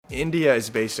India is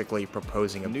basically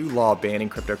proposing a new law banning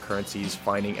cryptocurrencies,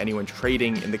 finding anyone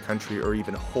trading in the country or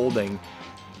even holding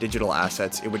digital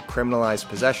assets. It would criminalize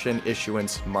possession,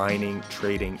 issuance, mining,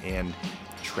 trading, and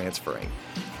transferring.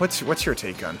 What's your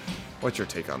take on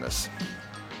this?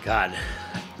 God,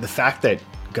 the fact that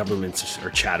governments are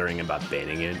chattering about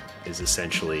banning it is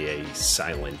essentially a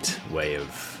silent way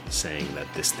of saying that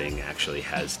this thing actually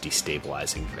has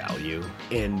destabilizing value.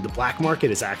 And the black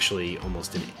market is actually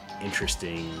almost an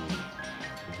interesting,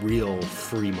 real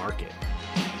free market.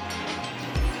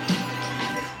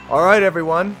 All right,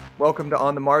 everyone. Welcome to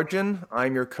On the Margin.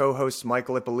 I'm your co-host,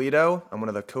 Michael Ippolito. I'm one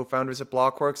of the co-founders at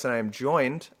Blockworks, and I am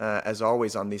joined, as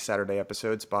always on these Saturday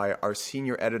episodes, by our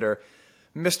senior editor,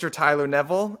 Mr. Tyler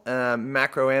Neville,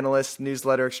 macro analyst,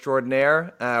 newsletter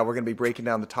extraordinaire. We're going to be breaking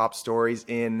down the top stories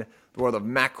in the world of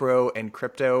macro and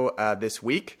crypto this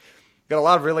week. Got a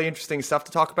lot of really interesting stuff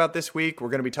to talk about this week. We're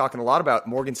going to be talking a lot about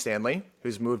Morgan Stanley,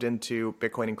 who's moved into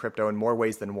Bitcoin and crypto in more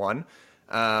ways than one.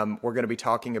 We're going to be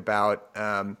talking about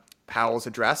Powell's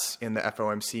address in the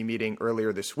FOMC meeting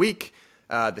earlier this week,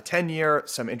 the 10-year,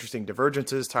 some interesting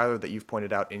divergences, Tyler, that you've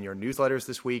pointed out in your newsletters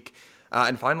this week.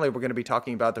 And finally, we're going to be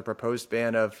talking about the proposed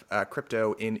ban of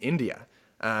crypto in India.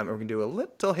 We're going to do a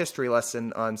little history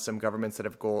lesson on some governments that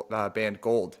have banned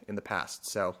gold in the past.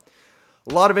 So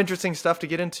a lot of interesting stuff to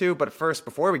get into. But first,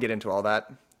 before we get into all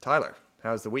that, Tyler,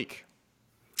 how's the week?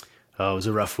 Oh, it was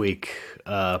a rough week.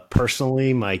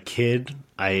 Personally, my kid,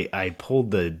 I pulled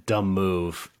the dumb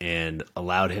move and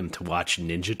allowed him to watch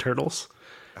Ninja Turtles.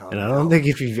 And I don't think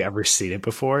if you've ever seen it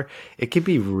before, it can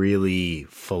be really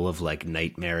full of like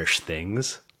nightmarish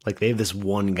things. Like they have this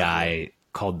one guy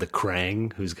called the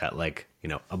Krang who's got like,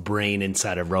 a brain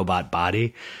inside a robot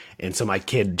body. And so my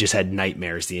kid just had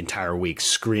nightmares the entire week,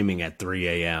 screaming at 3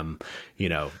 a.m.,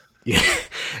 and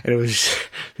it was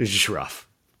just rough.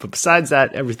 But besides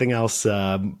that, everything else,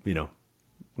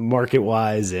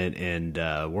 market-wise and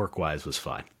work-wise was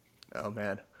fine. Oh,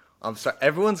 man. I'm sorry.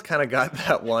 Everyone's kind of got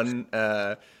that one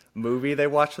movie they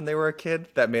watched when they were a kid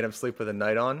that made them sleep with the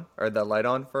light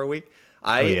on for a week.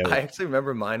 I actually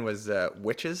remember mine was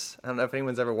Witches. I don't know if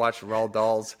anyone's ever watched Roald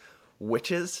Dahl's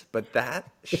Witches, but that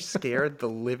scared the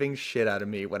living shit out of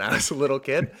me when I was a little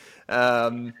kid.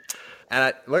 And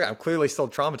I'm clearly still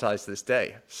traumatized to this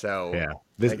day. So yeah,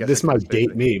 this might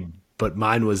date me, but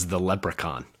mine was the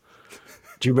Leprechaun.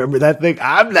 Do you remember that thing?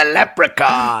 I'm the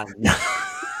Leprechaun.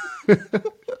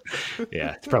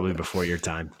 Yeah, it's probably before your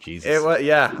time. Jesus.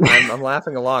 I'm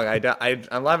laughing along.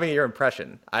 I'm laughing at your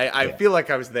impression. I feel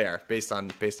like I was there based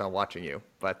on watching you,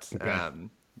 but okay.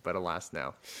 But alas,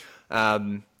 no.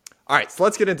 All right, so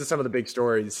let's get into some of the big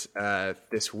stories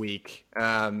this week. So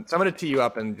I'm going to tee you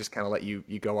up and just kind of let you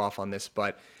go off on this,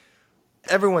 but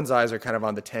everyone's eyes are kind of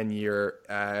on the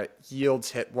 10-year.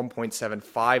 Yields hit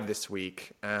 1.75 this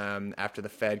week after the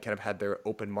Fed kind of had their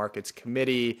open markets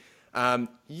committee.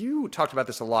 You talked about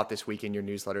this a lot this week in your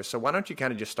newsletter, so why don't you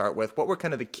kind of just start with what were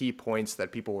kind of the key points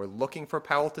that people were looking for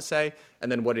Powell to say, and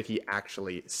then what did he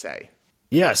actually say?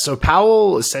 Yeah, so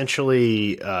Powell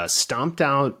essentially stomped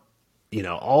out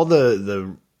all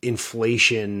the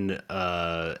inflation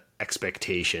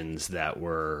expectations that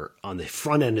were on the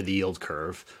front end of the yield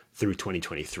curve through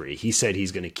 2023. He said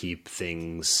he's going to keep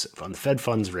things on the Fed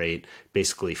funds rate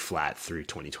basically flat through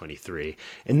 2023.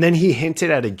 And then he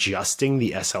hinted at adjusting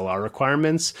the SLR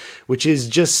requirements, which is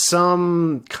just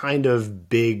some kind of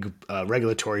big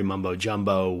regulatory mumbo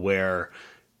jumbo where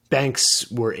banks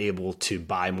were able to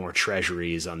buy more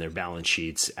treasuries on their balance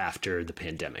sheets after the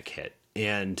pandemic hit.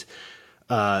 And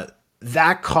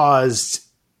that caused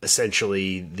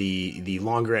essentially the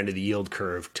longer end of the yield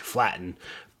curve to flatten.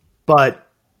 But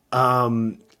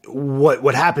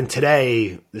what happened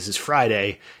today, this is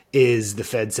Friday, is the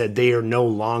Fed said they are no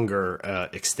longer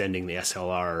extending the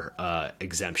SLR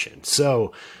exemption.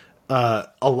 So a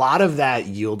lot of that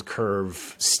yield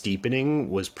curve steepening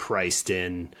was priced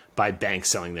in by banks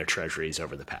selling their treasuries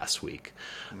over the past week.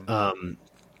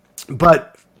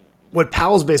 But what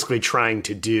Powell's basically trying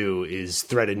to do is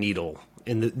thread a needle.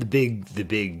 And the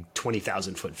big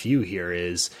 20,000 foot view here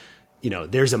is,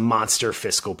 there's a monster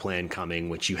fiscal plan coming,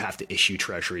 which you have to issue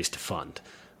treasuries to fund.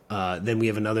 Then we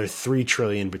have another $3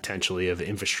 trillion potentially of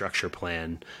infrastructure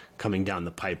plan coming down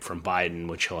the pipe from Biden,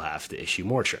 which he'll have to issue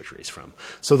more treasuries from.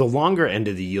 So the longer end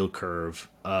of the yield curve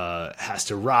has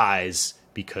to rise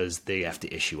because they have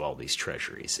to issue all these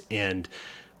treasuries. And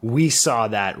we saw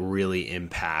that really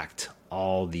impact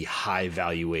all the high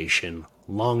valuation,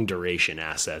 long duration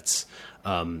assets,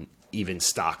 even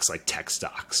stocks like tech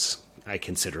stocks, I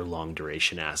consider long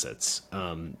duration assets.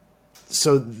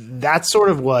 So that's sort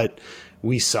of what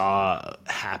we saw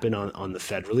happen on the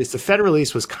Fed release. The Fed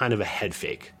release was kind of a head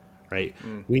fake right?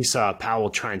 We saw Powell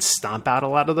try and stomp out a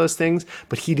lot of those things,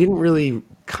 but he didn't really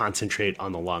concentrate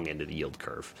on the long end of the yield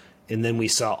curve. And then we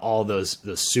saw all those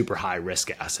super high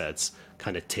risk assets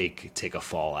kind of take a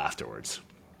fall afterwards.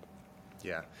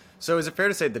 Yeah. So is it fair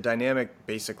to say the dynamic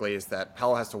basically is that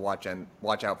Powell has to watch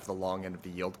out for the long end of the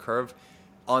yield curve?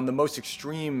 On the most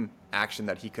extreme action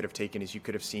that he could have taken is you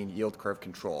could have seen yield curve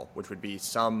control, which would be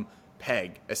some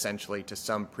peg essentially to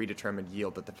some predetermined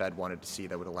yield that the Fed wanted to see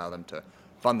that would allow them to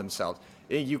fund themselves.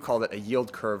 You called it a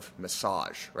yield curve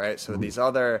massage, right? So these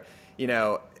other,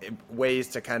 ways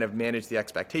to kind of manage the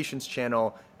expectations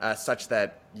channel such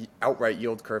that outright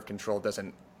yield curve control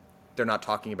they're not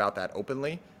talking about that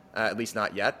openly, at least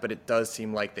not yet, but it does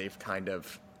seem like they've kind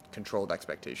of controlled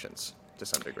expectations to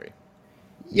some degree.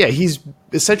 Yeah, he's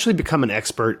essentially become an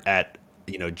expert at,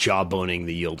 jawboning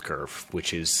the yield curve,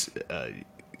 which is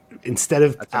instead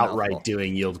of outright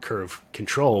doing yield curve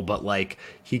control, but like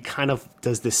he kind of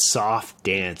does this soft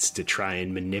dance to try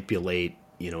and manipulate,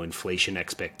 inflation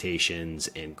expectations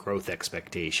and growth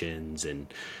expectations.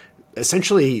 And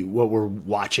essentially what we're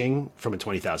watching from a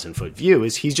 20,000 foot view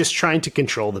is he's just trying to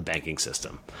control the banking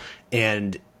system.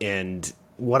 And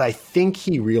what I think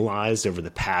he realized over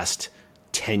the past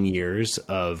 10 years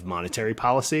of monetary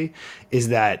policy is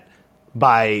that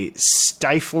by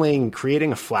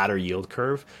creating a flatter yield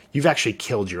curve, you've actually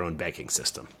killed your own banking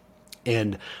system.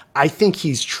 And I think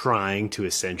he's trying to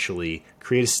essentially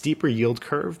create a steeper yield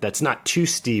curve that's not too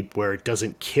steep where it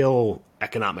doesn't kill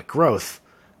economic growth,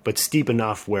 but steep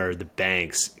enough where the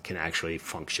banks can actually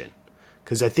function.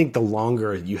 Because I think the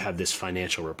longer you have this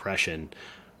financial repression,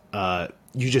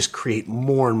 you just create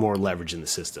more and more leverage in the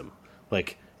system.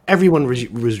 Like, everyone was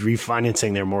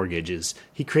refinancing their mortgages.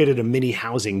 He created a mini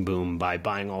housing boom by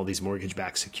buying all these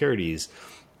mortgage-backed securities.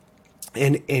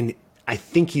 And I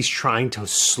think he's trying to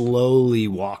slowly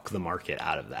walk the market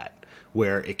out of that,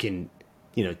 where it can,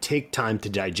 take time to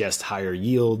digest higher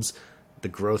yields. The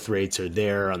growth rates are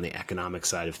there on the economic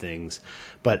side of things.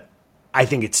 But I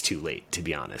think it's too late, to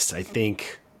be honest. I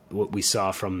think what we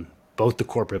saw from both the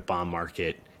corporate bond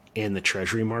market and the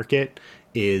treasury market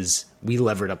is we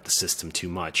levered up the system too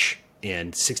much,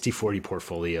 and 60-40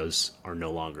 portfolios are no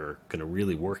longer going to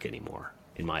really work anymore,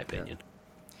 in my opinion. Yeah.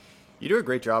 You do a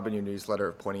great job in your newsletter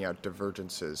of pointing out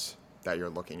divergences that you're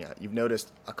looking at. You've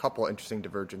noticed a couple interesting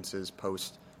divergences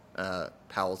post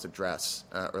Powell's address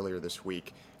earlier this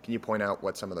week. Can you point out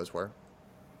what some of those were?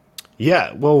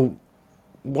 Yeah, well,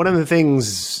 one of the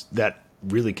things that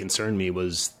really concerned me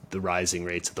was the rising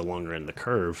rates at the longer end of the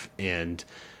curve. And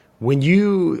when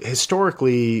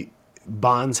historically,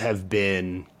 bonds have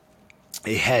been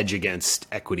a hedge against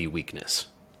equity weakness.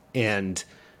 And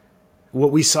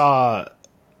what we saw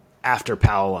after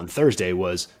Powell on Thursday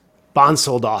was bonds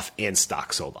sold off and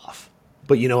stocks sold off.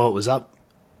 But you know what was up?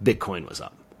 Bitcoin was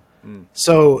up.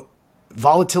 So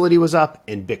volatility was up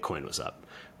and Bitcoin was up,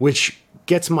 which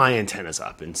gets my antennas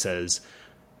up and says,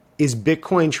 is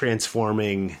Bitcoin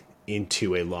transforming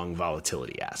into a long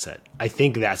volatility asset? I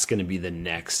think that's going to be the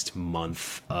next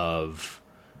month of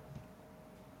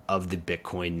the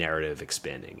Bitcoin narrative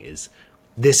expanding.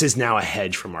 This is now a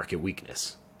hedge for market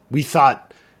weakness. We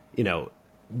thought,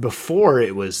 before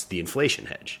it was the inflation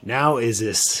hedge. Now is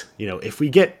this, if we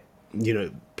get,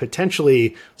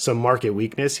 potentially some market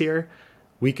weakness here,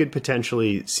 we could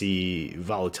potentially see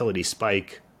volatility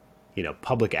spike,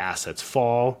 public assets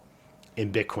fall,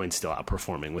 and Bitcoin still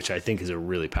outperforming, which I think is a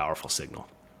really powerful signal.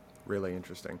 Really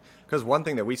interesting. Because one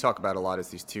thing that we talk about a lot is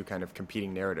these two kind of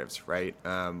competing narratives, right?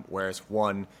 Whereas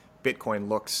one, Bitcoin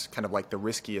looks kind of like the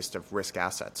riskiest of risk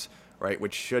assets, right?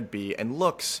 Which should be and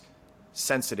looks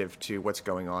sensitive to what's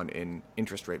going on in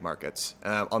interest rate markets.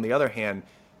 On the other hand,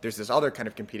 there's this other kind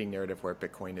of competing narrative where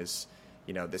Bitcoin is,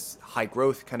 this high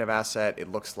growth kind of asset.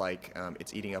 It looks like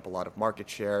it's eating up a lot of market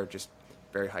share, just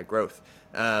very high growth.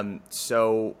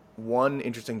 So one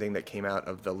interesting thing that came out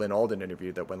of the Lynn Alden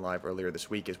interview that went live earlier this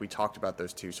week is we talked about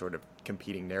those two sort of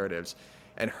competing narratives.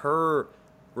 And her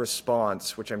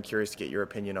response, which I'm curious to get your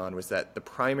opinion on, was that the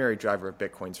primary driver of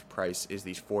Bitcoin's price is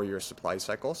these 4-year supply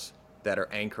cycles that are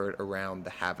anchored around the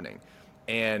halvening.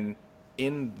 And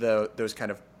in those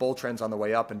kind of bull trends on the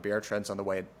way up and bear trends on the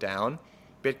way down,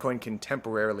 Bitcoin can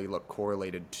temporarily look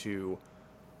correlated to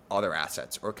other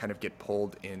assets or kind of get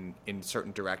pulled in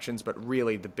certain directions. But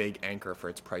really the big anchor for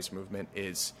its price movement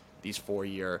is these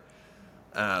 4-year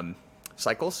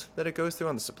cycles that it goes through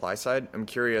on the supply side. I'm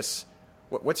curious,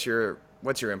 what's your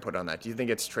input on that? Do you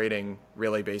think it's trading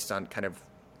really based on kind of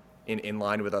in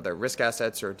line with other risk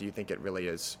assets, or do you think it really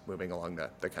is moving along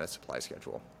the kind of supply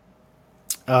schedule?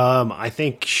 I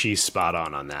think she's spot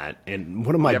on that. And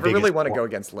one of You my never biggest really want to go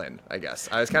against Lynn, I guess.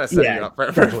 I was kind of setting you up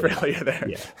for failure there.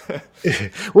 Yeah.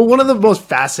 Well, one of the most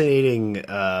fascinating,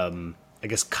 I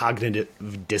guess,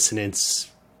 cognitive dissonance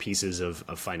pieces of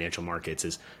financial markets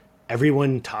is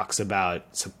everyone talks about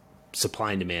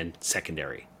supply and demand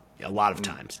secondary a lot of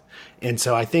times. And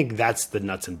so I think that's the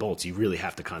nuts and bolts. You really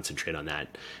have to concentrate on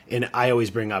that. And I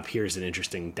always bring up, here's an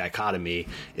interesting dichotomy,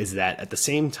 is that at the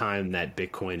same time that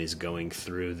Bitcoin is going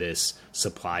through this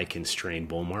supply constrained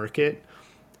bull market,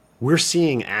 we're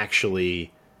seeing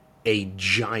actually a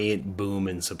giant boom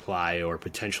in supply or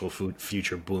potential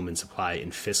future boom in supply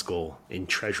in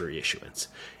treasury issuance.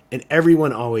 And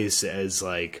everyone always says,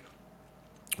 like,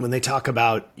 when they talk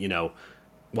about,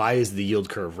 why is the yield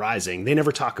curve rising? They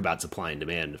never talk about supply and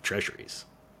demand of treasuries.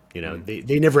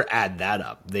 They never add that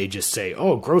up. They just say,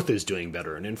 oh, growth is doing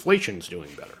better and inflation's doing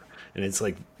better. And it's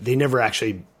like, they never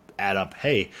actually add up,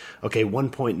 hey, okay,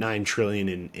 1.9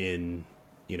 trillion in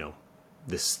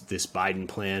this Biden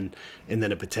plan, and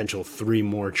then a potential 3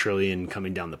 more trillion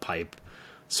coming down the pipe.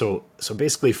 So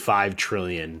basically 5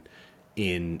 trillion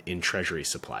in treasury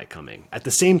supply coming. At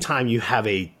the same time, you have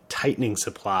a tightening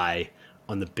supply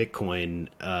on the Bitcoin,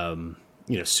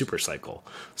 super cycle.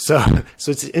 So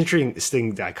it's an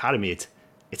interesting dichotomy.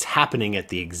 It's happening at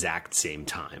the exact same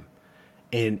time.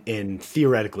 And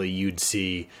theoretically, you'd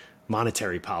see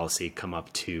monetary policy come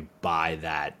up to buy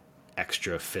that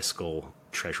extra fiscal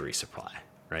treasury supply,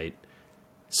 right?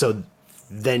 So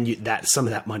then some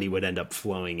of that money would end up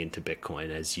flowing into Bitcoin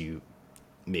as you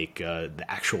make the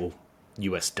actual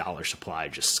U.S. dollar supply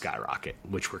just skyrocket,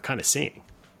 which we're kind of seeing.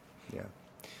 Yeah.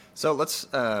 So let's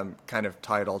kind of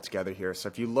tie it all together here. So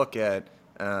if you look at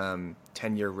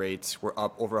 10-year rates, we're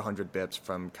up over 100 bips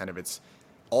from kind of its,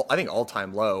 I think,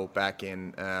 all-time low back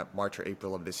in March or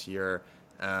April of this year.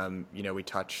 We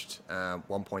touched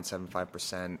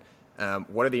 1.75%.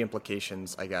 What are the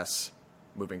implications, I guess,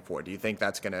 moving forward? Do you think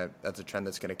that's a trend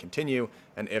that's gonna continue?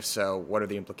 And if so, what are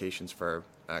the implications for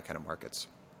kind of markets?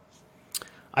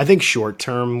 I think short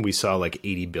term, we saw like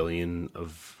 80 billion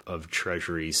of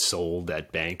treasuries sold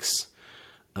at banks.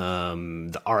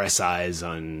 The RSIs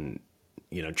on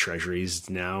treasuries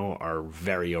now are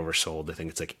very oversold. I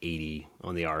think it's like 80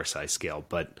 on the RSI scale,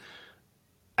 but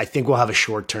I think we'll have a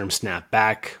short term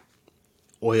snapback.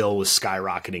 Oil was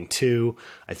skyrocketing too.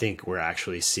 I think we're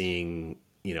actually seeing,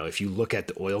 if you look at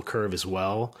the oil curve as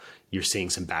well, you're seeing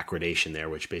some backwardation there,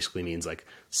 which basically means like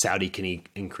Saudi can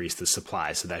increase the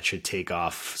supply. So that should take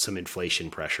off some inflation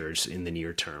pressures in the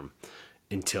near term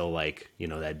until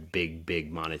that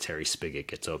big monetary spigot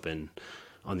gets open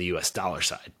on the US dollar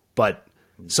side. But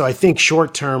so I think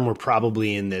short term, we're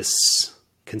probably in this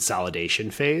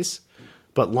consolidation phase,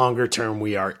 but longer term,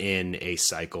 we are in a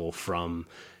cycle from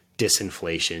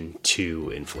disinflation to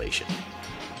inflation.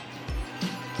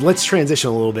 Let's transition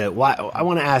a little bit. I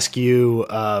want to ask you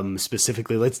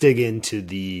specifically, let's dig into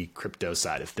the crypto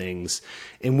side of things.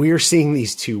 And we are seeing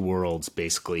these two worlds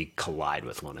basically collide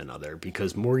with one another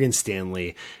because Morgan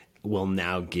Stanley will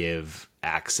now give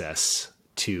access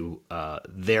to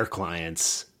their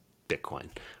clients Bitcoin.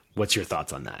 What's your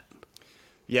thoughts on that?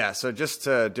 Yeah, so just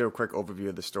to do a quick overview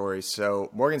of the story. So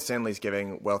Morgan Stanley is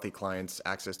giving wealthy clients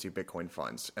access to Bitcoin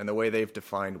funds. And the way they've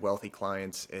defined wealthy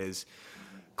clients is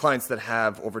clients that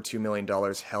have over $2 million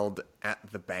held at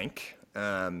the bank.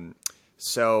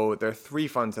 So there are 3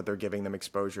 funds that they're giving them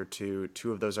exposure to.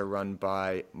 2 of those are run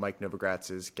by Mike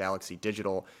Novogratz's Galaxy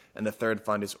Digital, and the 3rd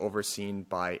fund is overseen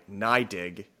by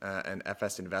NYDIG and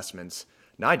FS Investments.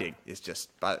 NYDIG is just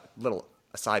a little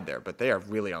aside there, but they are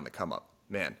really on the come up,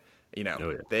 man.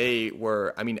 They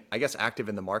were, I guess, active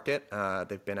in the market.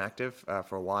 They've been active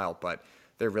for a while, but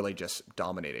they're really just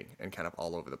dominating and kind of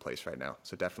all over the place right now.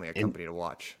 So definitely a company to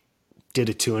watch. Did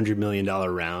a $200 million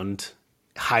round,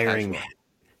 hiring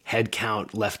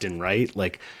headcount left and right.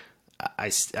 Like I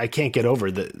can't get over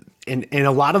and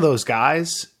a lot of those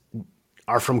guys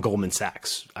are from Goldman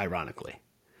Sachs, ironically.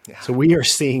 Yeah. So we are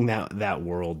seeing that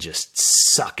world just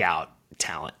suck out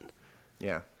talent.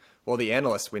 Yeah. Well, the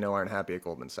analysts we know aren't happy at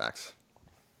Goldman Sachs.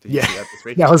 Did you see that this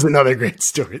week? That was another great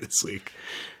story this week.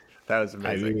 That was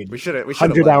amazing. We should have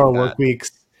 100-hour work weeks.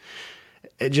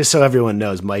 Just so everyone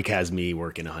knows, Mike has me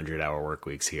working 100-hour work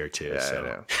weeks here too. Yeah,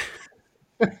 so.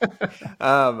 I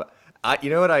know. You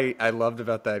know what I loved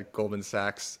about that Goldman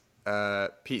Sachs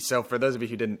piece? So for those of you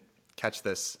who didn't catch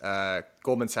this,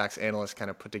 Goldman Sachs analysts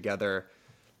kind of put together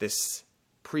this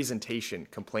presentation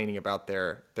complaining about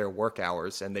their work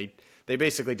hours, and they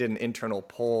basically did an internal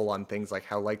poll on things like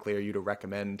how likely are you to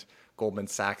recommend Goldman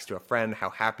Sachs to a friend? How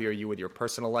happy are you with your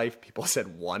personal life? People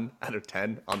said 1 out of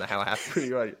 10 on the how happy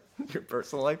are you with your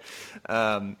personal life.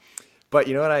 But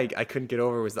you know what I couldn't get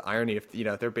over was the irony of,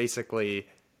 they're basically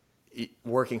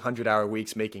working 100-hour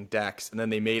weeks making decks, and then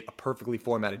they made a perfectly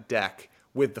formatted deck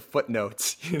with the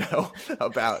footnotes,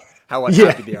 about how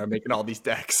unhappy they are making all these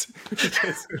decks.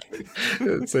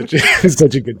 That's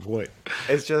such a good point.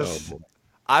 It's just,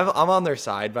 I'm on their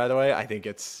side, by the way. I think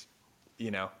it's,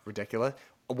 ridiculous.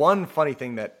 One funny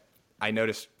thing that I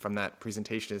noticed from that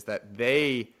presentation is that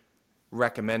they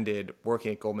recommended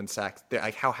working at Goldman Sachs. They're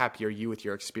like, how happy are you with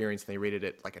your experience? And they rated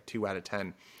it like a 2 out of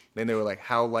 10. Then they were like,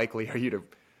 how likely are you to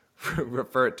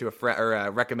refer it to a friend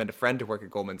or recommend a friend to work at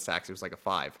Goldman Sachs? It was like a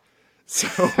 5. So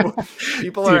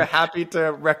people are happy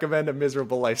to recommend a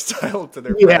miserable lifestyle to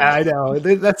their friends. Yeah, I know.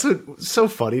 That's what's so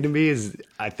funny to me is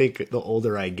I think the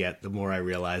older I get, the more I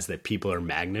realize that people are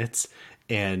magnets,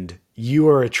 and you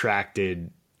are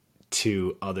attracted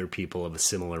to other people of a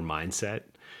similar mindset.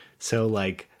 So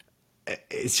like,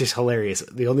 it's just hilarious.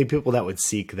 The only people that would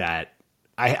seek that,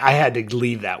 I had to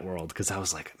leave that world because I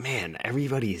was like, man,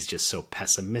 everybody is just so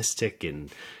pessimistic, and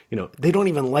they don't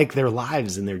even like their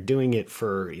lives, and they're doing it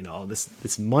for all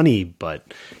this money.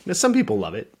 But some people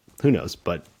love it. Who knows?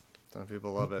 But some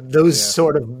people love it. Those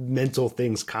sort of mental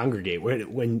things congregate.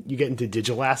 When you get into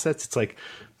digital assets, it's like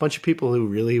a bunch of people who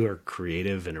really are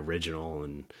creative and original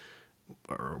and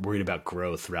are worried about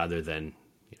growth rather than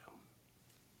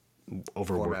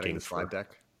overworking the slide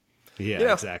deck.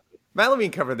 Yeah, exactly. Matt, let me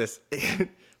cover this.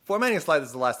 Formatting a slide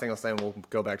is the last thing I'll say, and we'll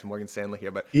go back to Morgan Stanley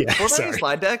here. But formatting a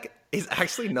slide deck is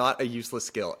actually not a useless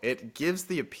skill. It gives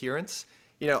the appearance,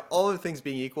 all of the things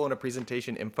being equal in a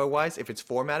presentation info-wise, if it's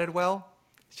formatted well,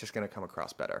 it's just going to come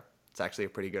across better. It's actually a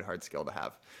pretty good hard skill to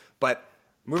have. But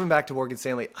moving back to Morgan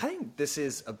Stanley, I think this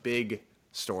is a big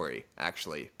story,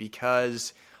 actually,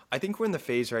 because I think we're in the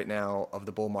phase right now of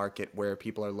the bull market where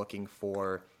people are looking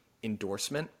for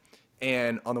endorsement.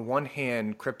 And on the one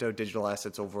hand, crypto digital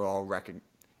assets overall,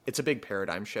 it's a big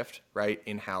paradigm shift, right,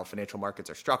 in how financial markets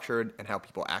are structured and how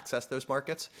people access those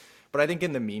markets. But I think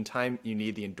in the meantime, you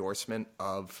need the endorsement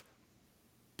of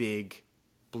big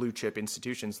blue chip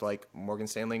institutions like Morgan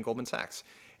Stanley and Goldman Sachs.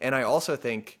 And I also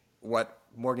think what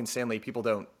Morgan Stanley, people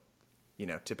don't,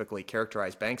 typically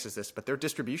characterize banks as this, but they're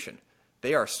distribution.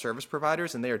 They are service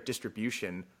providers, and they are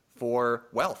distribution for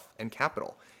wealth and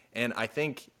capital. And I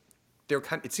think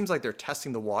it seems like they're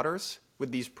testing the waters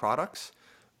with these products,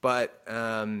 but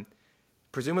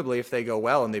presumably if they go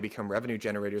well and they become revenue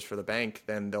generators for the bank,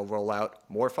 then they'll roll out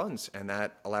more funds, and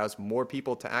that allows more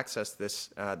people to access this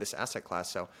asset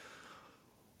class. So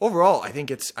overall, I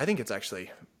think it's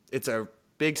a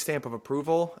big stamp of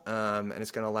approval, and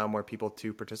it's going to allow more people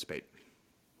to participate.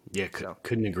 Yeah,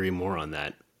 couldn't agree more on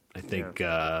that. I think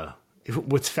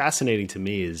what's fascinating to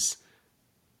me is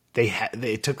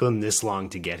it took them this long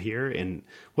to get here. And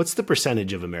what's the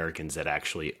percentage of Americans that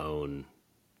actually own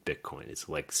Bitcoin? It's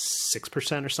like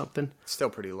 6% or something. It's still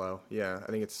pretty low. Yeah,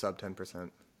 I think it's sub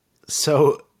 10%.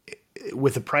 So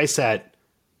with a price at,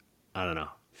 I don't know,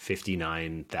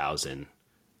 59,000,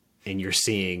 and you're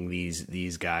seeing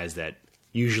these guys that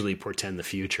usually portend the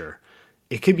future,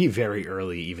 it could be very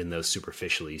early, even though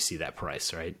superficially you see that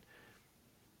price, right?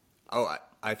 Oh,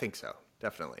 I think so.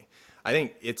 Definitely. I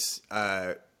think it's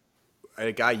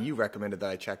a guy you recommended that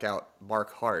I check out,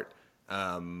 Mark Hart,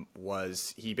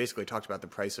 he basically talked about the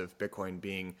price of Bitcoin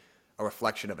being a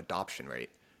reflection of adoption rate.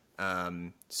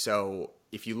 So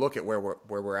if you look at where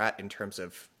we're at in terms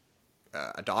of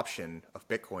adoption of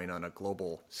Bitcoin on a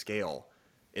global scale,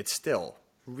 it's still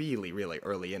really, really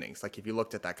early innings. Like if you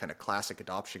looked at that kind of classic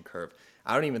adoption curve,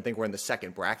 I don't even think we're in the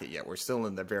second bracket yet. We're still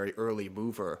in the very early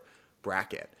mover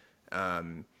bracket.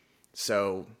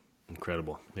 So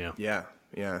incredible. Yeah.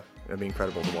 It'd be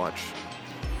incredible to watch.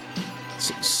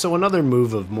 So another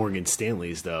move of Morgan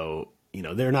Stanley's, though,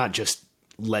 they're not just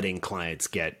letting clients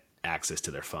get access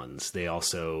to their funds. There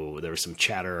was some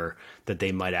chatter that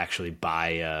they might actually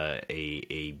buy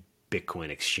a Bitcoin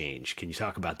exchange. Can you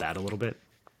talk about that a little bit?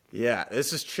 Yeah,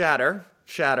 this is chatter,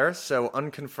 so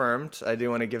unconfirmed. I do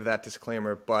want to give that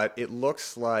disclaimer, but it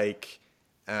looks like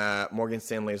Morgan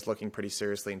Stanley is looking pretty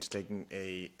seriously into taking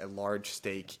a large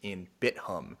stake in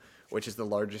BitHum, which is the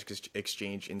largest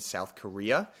exchange in South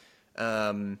Korea.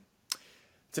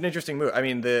 It's an interesting move. I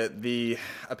mean,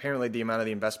 apparently the amount of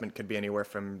the investment could be anywhere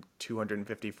from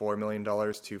 $254 million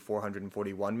to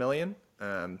 $441 million.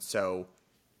 So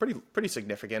pretty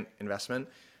significant investment.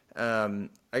 I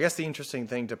guess the interesting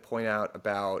thing to point out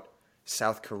about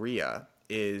South Korea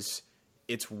is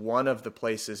it's one of the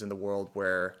places in the world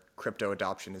where crypto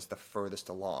adoption is the furthest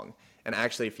along. And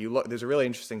actually, if you look, there's a really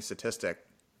interesting statistic.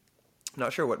 I'm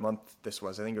not sure what month this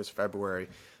was. I think it was February.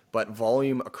 But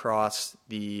volume across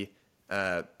the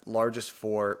largest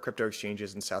four crypto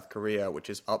exchanges in South Korea, which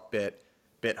is Upbit,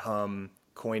 BitHum,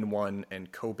 CoinOne,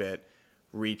 and Kobit,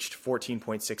 reached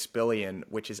 14.6 billion,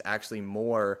 which is actually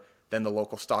more than the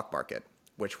local stock market,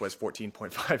 which was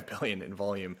 14.5 billion in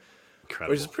volume,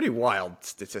 Incredible. which is a pretty wild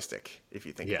statistic if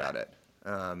you think about it.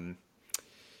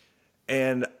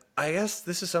 And I guess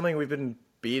this is something we've been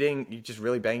just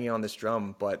really banging on this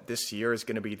drum, but this year is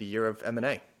going to be the year of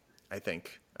M&A, I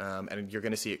think. And you're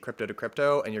going to see it crypto to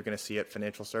crypto, and you're going to see it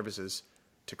financial services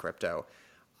to crypto.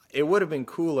 It would have been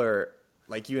cooler,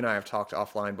 like you and I have talked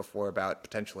offline before about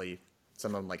potentially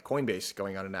someone like Coinbase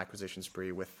going on an acquisition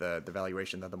spree with the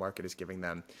valuation that the market is giving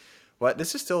them. But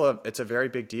this is still it's a very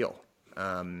big deal.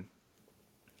 And,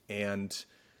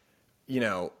 you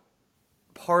know,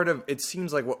 it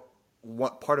seems like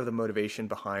what part of the motivation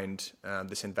behind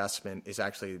this investment is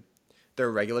actually there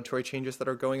are regulatory changes that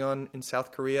are going on in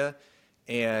South Korea.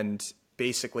 And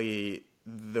basically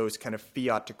those kind of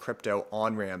fiat to crypto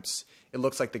on-ramps, it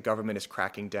looks like the government is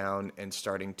cracking down and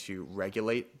starting to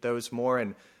regulate those more.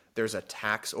 And there's a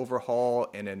tax overhaul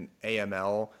and an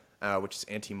AML, which is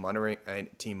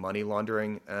anti-money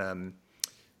laundering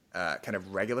kind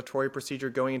of regulatory procedure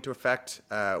going into effect,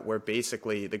 where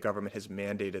basically the government has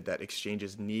mandated that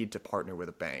exchanges need to partner with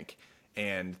a bank.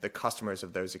 And the customers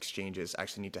of those exchanges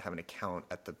actually need to have an account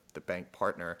at the bank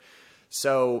partner.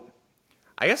 So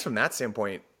I guess from that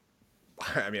standpoint,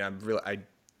 I mean,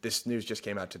 this news just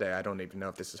came out today. I don't even know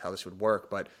if this is how this would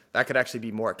work, but that could actually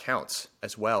be more accounts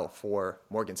as well for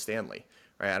Morgan Stanley,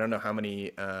 right? I don't know how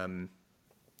many, how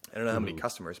many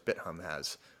customers BitHum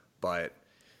has, but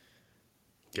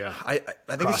yeah, I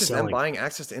think it's just them buying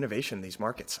access to innovation in these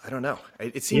markets. I don't know.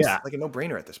 It seems like a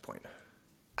no-brainer at this point.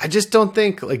 I just don't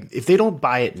think, like, if they don't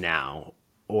buy it now,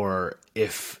 or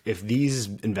if these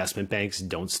investment banks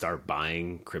don't start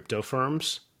buying crypto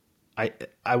firms.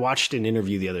 I watched an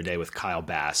interview the other day with Kyle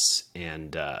Bass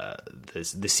and the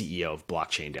CEO of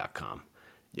blockchain.com.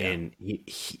 Yeah. And the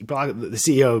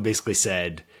CEO basically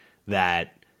said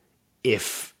that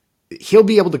if he'll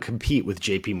be able to compete with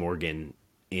JP Morgan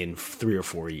in 3 or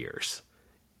 4 years,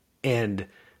 and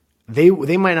they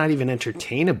might not even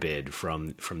entertain a bid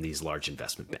from these large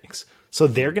investment banks. So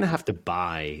they're going to have to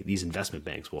buy, these investment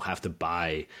banks will have to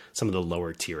buy some of the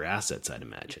lower tier assets, I'd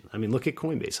imagine. I mean, look at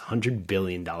Coinbase, $100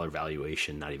 billion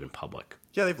valuation, not even public.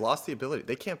 Yeah, they've lost the ability.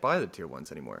 They can't buy the tier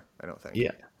ones anymore, I don't think.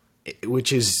 Yeah,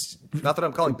 which is... Not that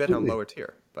I'm calling BitHum lower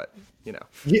tier, but, you know.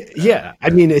 Yeah. I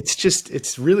mean,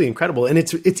 it's really incredible. And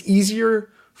it's easier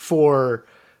for,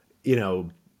 you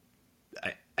know,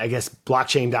 I guess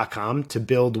blockchain.com to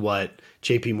build what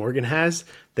JP Morgan has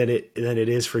than it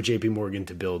is for JP Morgan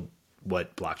to build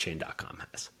what blockchain.com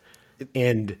has.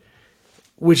 And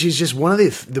which is just one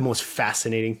of the most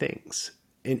fascinating things.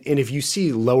 And if you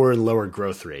see lower and lower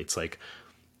growth rates, like,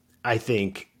 I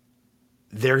think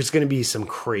there's going to be some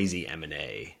crazy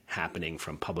M&A happening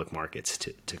from public markets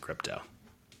to crypto.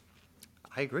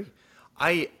 I agree.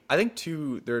 I think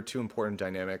there are two important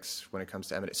dynamics when it comes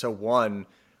to M&A. So one,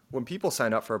 when people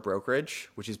sign up for a brokerage,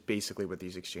 which is basically what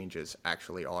these exchanges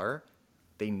actually are,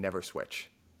 they never switch.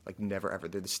 Like, never, ever.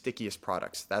 They're the stickiest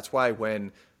products. That's why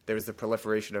when there was the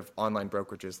proliferation of online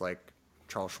brokerages like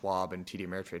Charles Schwab and TD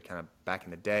Ameritrade kind of back in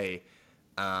the day,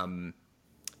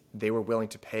 they were willing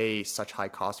to pay such high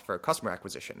cost for customer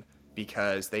acquisition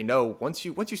because they know once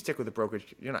you stick with the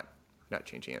brokerage, you're not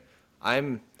changing it.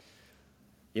 I'm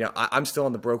still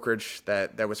on the brokerage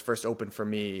that was first opened for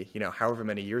me, however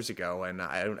many years ago, and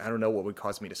I don't know what would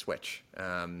cause me to switch.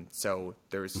 So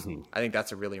I think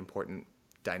that's a really important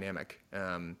dynamic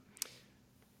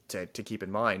to keep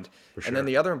in mind. Sure. And then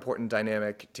the other important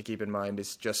dynamic to keep in mind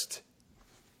is just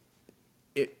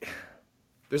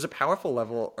there's a powerful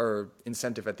level or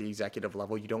incentive at the executive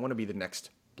level. You don't want to be the next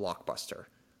Blockbuster,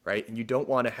 right? And you don't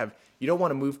want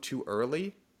to move too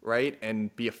early, right?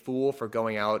 And be a fool for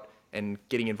going out and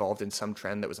getting involved in some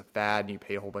trend that was a fad and you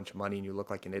pay a whole bunch of money and you look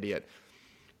like an idiot.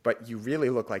 But you really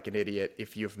look like an idiot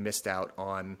if you've missed out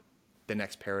on the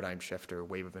next paradigm shift or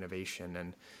wave of innovation.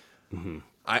 And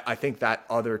I think that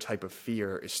other type of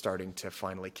fear is starting to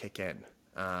finally kick in.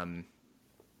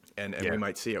 And we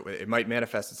might see it. It might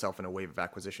manifest itself in a wave of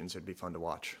acquisitions. It'd be fun to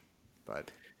watch.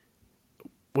 But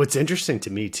what's interesting to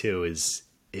me too is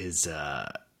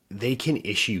they can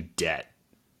issue debt.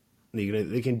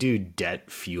 They can do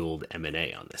debt-fueled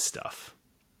M&A on this stuff.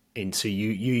 And so you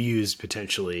use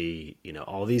potentially,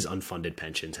 all these unfunded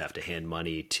pensions have to hand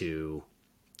money to,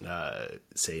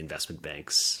 say, investment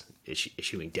banks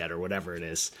issuing debt or whatever it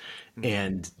is,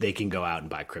 and they can go out and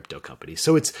buy crypto companies.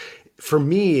 So for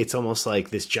me, it's almost like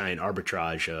this giant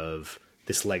arbitrage of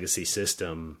this legacy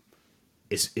system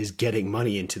is getting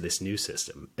money into this new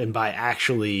system. And by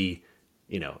actually,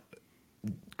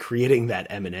 creating that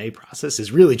M&A process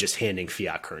is really just handing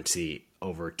fiat currency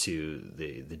over to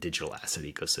the digital asset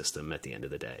ecosystem at the end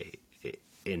of the day.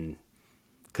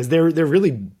 Because they're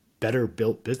really better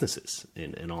built businesses,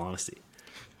 in all honesty.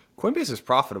 Coinbase is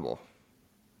profitable.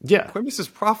 Yeah. Coinbase is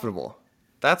profitable.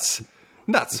 That's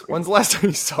nuts. When's the last time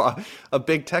you saw a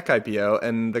big tech IPO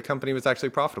and the company was actually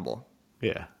profitable?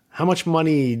 Yeah. How much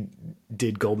money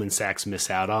did Goldman Sachs miss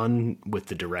out on with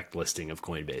the direct listing of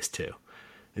Coinbase too,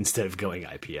 instead of going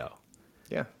IPO?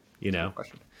 Yeah.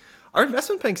 Question. Are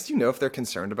investment banks, do you know if they're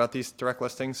concerned about these direct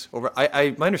listings?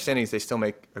 My understanding is they still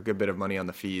make a good bit of money on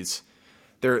the fees.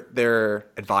 They're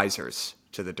advisors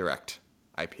to the direct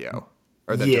IPO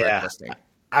or the direct listing.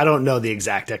 I don't know the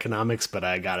exact economics, but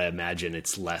I gotta imagine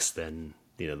it's less than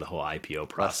the whole IPO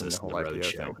process, the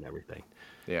roadshow and everything.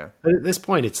 Yeah. But at this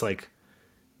point, it's like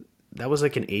that was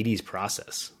like an '80s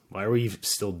process. Why are we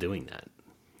still doing that?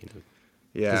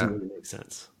 Yeah, it doesn't really make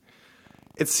sense.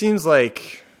 It seems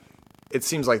like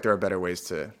there are better ways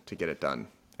to get it done,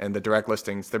 and the direct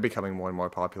listings, they're becoming more and more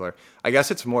popular. I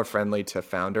guess it's more friendly to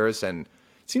founders, and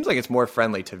it seems like it's more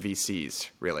friendly to VCs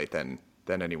really than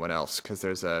anyone else,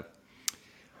 because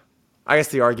I guess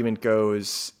the argument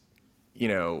goes,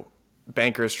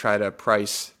 bankers try to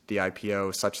price the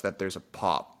IPO such that there's a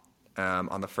pop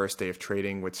on the first day of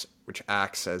trading, which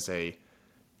acts as a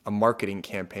marketing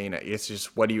campaign. It's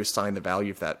just, what do you assign the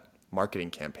value of that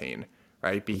marketing campaign,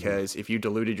 right? Because if you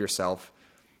diluted yourself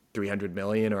 $300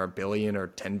 million or $1 billion or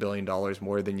 $10 billion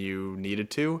more than you needed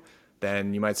to,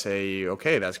 then you might say,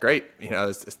 okay, that's great.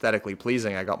 It's aesthetically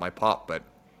pleasing. I got my pop, but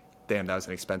damn, that was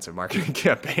an expensive marketing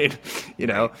campaign.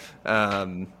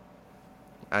 I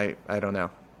don't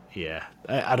know. Yeah,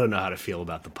 I don't know how to feel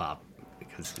about the pop,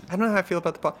 because I don't know how I feel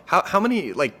about the pop. How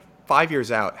many, like 5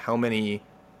 years out, how many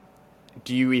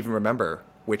do you even remember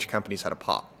which companies had a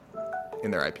pop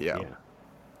in their IPO? Yeah.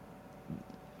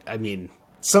 I mean,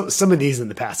 some of these in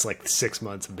the past like 6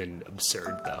 months have been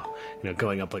absurd though.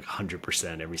 Going up like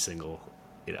 100% every single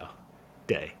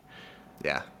day.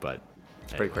 Yeah, but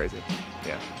it's pretty crazy.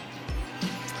 Yeah.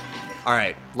 All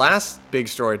right, last big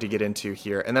story to get into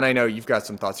here, and then I know you've got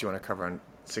some thoughts you want to cover on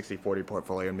 60/40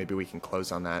 portfolio, and maybe we can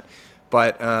close on that.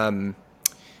 But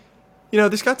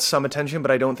this got some attention,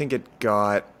 but I don't think it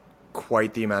got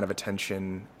quite the amount of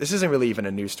attention. This isn't really even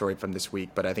a news story from this week,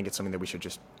 but I think it's something that we should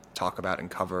just talk about and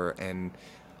cover. And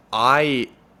I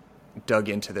dug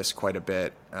into this quite a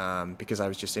bit because I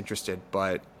was just interested.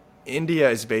 But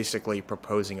India is basically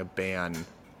proposing a ban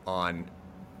on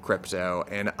crypto,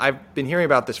 and I've been hearing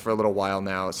about this for a little while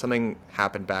now. Something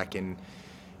happened back in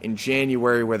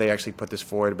January where they actually put this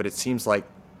forward, but it seems like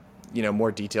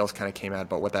more details kind of came out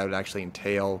about what that would actually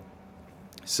entail.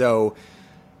 So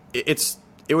it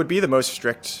would be the most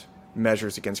strict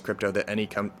measures against crypto that any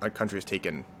country has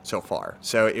taken so far.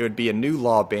 So it would be a new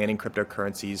law banning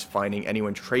cryptocurrencies, fining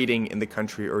anyone trading in the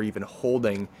country or even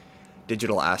holding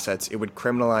digital assets. It would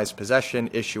criminalize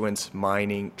possession, issuance,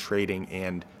 mining, trading,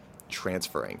 and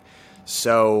transferring.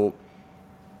 So,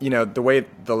 the way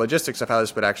the logistics of how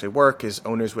this would actually work is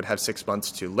owners would have 6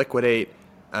 months to liquidate.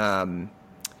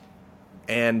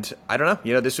 And I don't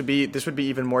know, this would be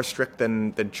even more strict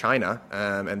than China.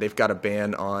 And they've got a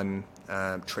ban on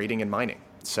trading and mining.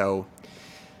 So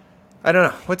I don't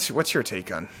know. What's your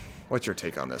take on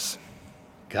this?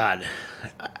 God,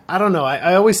 I don't know.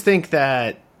 I always think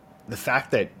that the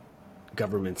fact that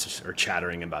governments are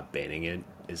chattering about banning it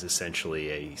is essentially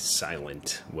a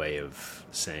silent way of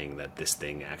saying that this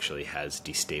thing actually has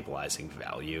destabilizing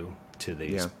value to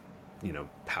these,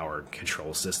 power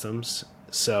control systems.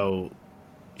 So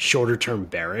shorter term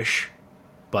bearish,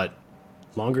 but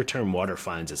longer term water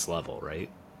finds its level, right?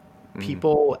 Mm-hmm.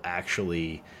 People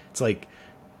actually, it's like,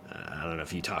 I don't know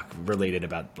if you talk related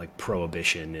about like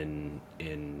prohibition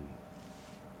in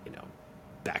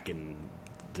back in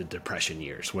the Depression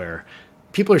years, where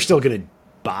people are still going to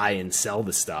buy and sell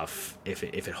the stuff if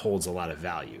it holds a lot of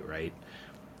value, right?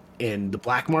 And the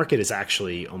black market is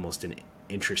actually almost an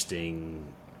interesting,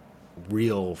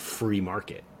 real free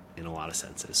market in a lot of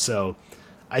senses. So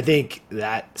I think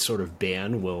that sort of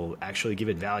ban will actually give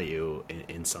it value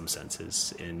in some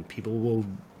senses, and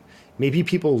maybe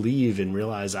people leave and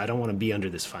realize, I don't want to be under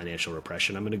this financial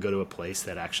repression. I'm going to go to a place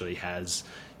that actually has,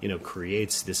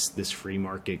 creates this free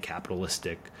market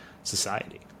capitalistic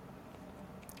society.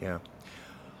 Yeah.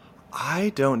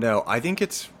 I don't know. I think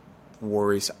it's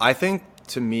worrisome. I think,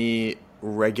 to me,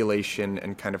 regulation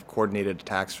and kind of coordinated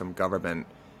attacks from government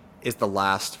is the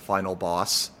last final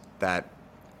boss that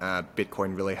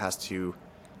Bitcoin really has to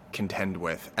contend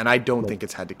with. And I don't think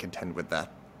it's had to contend with that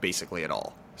basically at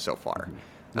all. so far.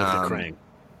 With the Krang.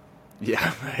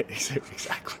 Yeah, right.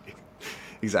 Exactly.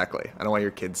 Exactly. I don't want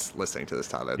your kids listening to this,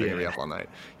 Tyler. They're going to be up all night.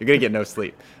 You're going to get no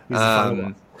sleep. He's the final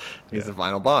boss. He's the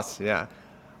final boss, yeah.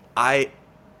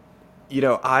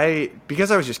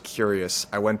 Because I was just curious,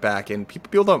 I went back, and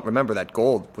people don't remember that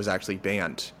gold was actually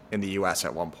banned in the U.S.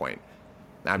 at one point.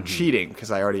 Now, I'm cheating because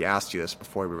I already asked you this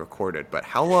before we recorded, but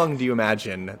how long do you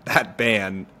imagine that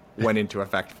ban went into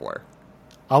effect for?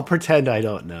 I'll pretend I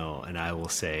don't know, and I will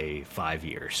say 5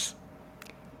 years.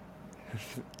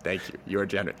 Thank you. You are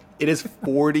generous. It is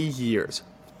 40 years.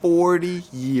 40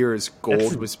 years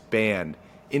gold was banned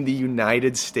in the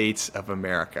United States of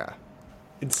America.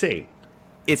 Insane.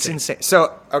 It's insane.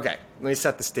 So, okay, let me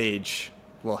set the stage.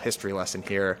 A little history lesson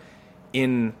here.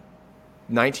 In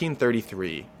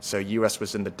 1933, so U.S.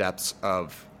 was in the depths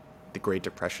of the Great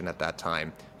Depression at that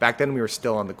time. Back then, we were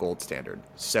still on the gold standard.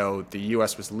 So the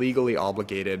U.S. was legally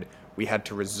obligated. We had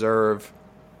to reserve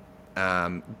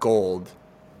gold,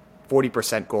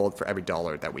 40% gold for every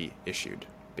dollar that we issued,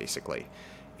 basically.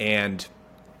 And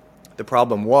the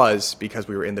problem was, because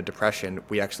we were in the Depression,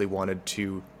 we actually wanted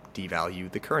to devalue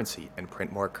the currency and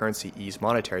print more currency, ease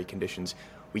monetary conditions.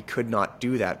 We could not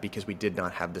do that because we did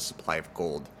not have the supply of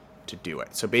gold to do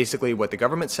it. So basically what the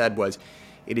government said was,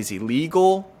 it is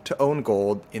illegal to own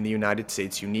gold in the United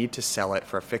States. You need to sell it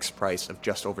for a fixed price of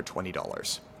just over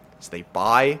 $20. So they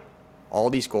buy all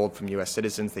these gold from U.S.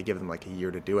 citizens. They give them like a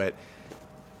year to do it.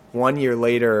 1 year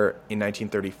later, in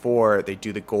 1934, they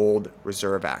do the Gold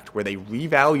Reserve Act, where they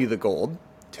revalue the gold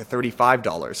to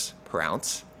 $35 per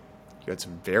ounce. You had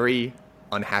some very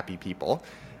unhappy people.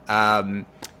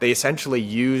 They essentially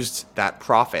used that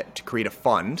profit to create a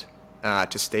fund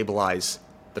to stabilize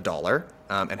the dollar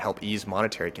and help ease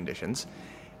monetary conditions.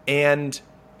 And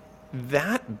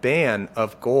that ban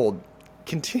of gold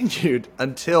continued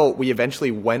until we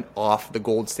eventually went off the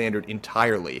gold standard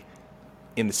entirely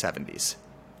in the 70s.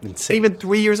 Insane. Even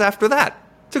 3 years after that.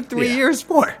 It took 3 years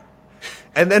more.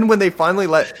 And then when they finally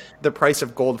let the price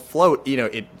of gold float,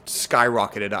 it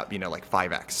skyrocketed up, like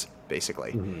 5x,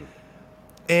 basically. Mm-hmm.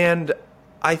 And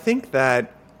I think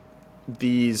that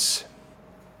these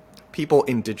people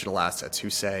in digital assets who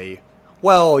say,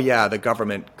 well, yeah, the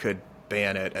government could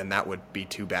ban it and that would be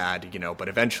too bad, but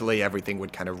eventually everything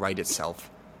would kind of right itself.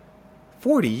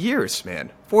 40 years,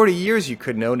 man. 40 years you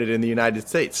couldn't own it in the United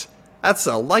States. That's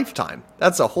a lifetime.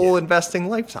 That's a whole investing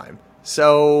lifetime.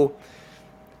 So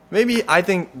maybe I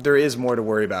think there is more to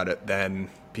worry about it than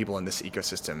people in this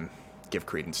ecosystem give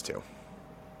credence to.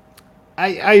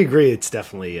 I agree. It's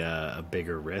definitely a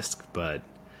bigger risk, but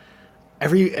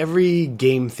every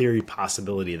game theory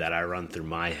possibility that I run through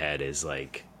my head is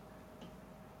like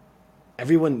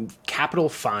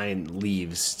capital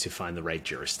leaves to find the right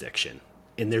jurisdiction.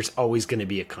 And there's always going to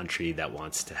be a country that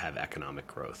wants to have economic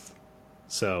growth.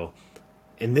 So,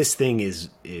 and this thing is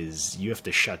you have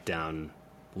to shut down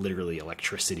literally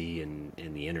electricity and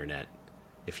the internet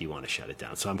if you want to shut it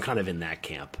down. So I'm kind of in that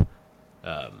camp.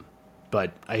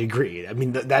 But I agree. I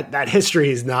mean, that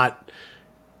history is not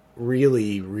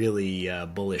really, really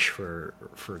bullish for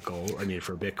gold. I mean,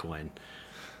 for Bitcoin.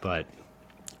 But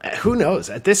who knows?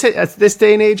 At this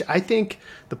day and age, I think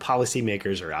the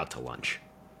policymakers are out to lunch.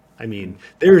 I mean,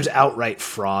 there's outright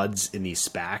frauds in these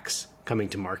SPACs coming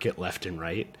to market left and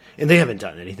right, and they haven't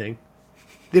done anything.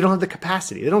 They don't have the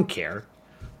capacity. They don't care.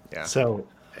 Yeah. So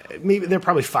maybe they're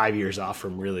probably 5 years off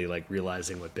from really like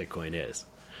realizing what Bitcoin is.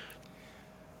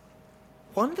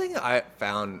 One thing I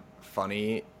found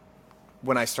funny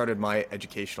when I started my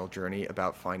educational journey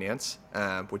about finance,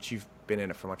 which you've been in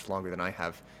it for much longer than I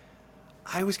have,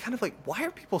 I was kind of like, why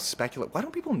are people speculating? Why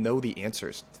don't people know the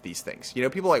answers to these things?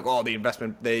 People are like, oh,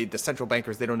 the central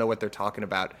bankers, they don't know what they're talking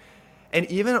about. And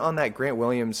even on that Grant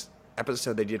Williams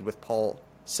episode they did with Paul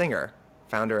Singer,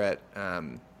 founder at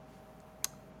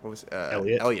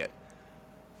Elliott.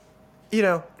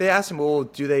 They asked him, well,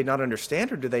 do they not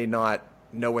understand or do they not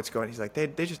know what's going on? He's like,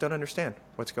 they just don't understand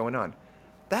what's going on.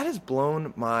 That has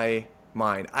blown my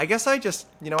mind. I guess I just,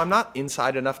 I'm not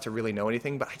inside enough to really know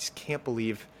anything, but I just can't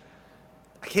believe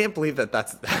that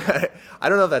that's, I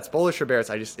don't know if that's bullish or bearish.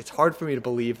 It's hard for me to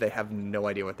believe they have no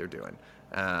idea what they're doing.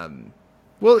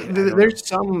 Well,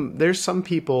 there's some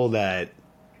people that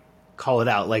call it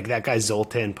out, like that guy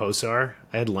Zoltan Posar.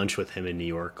 I had lunch with him in New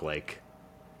York, I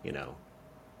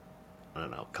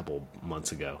don't know, a couple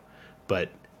months ago, but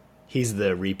he's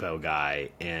the repo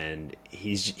guy, and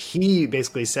he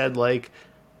basically said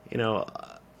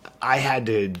I had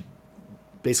to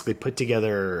basically put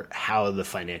together how the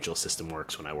financial system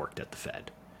works when I worked at the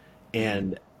Fed,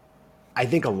 and I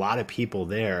think a lot of people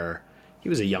there. He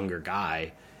was a younger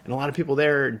guy. And a lot of people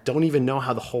there don't even know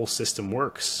how the whole system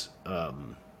works.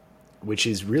 which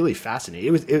is really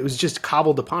fascinating. It was just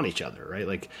cobbled upon each other, right?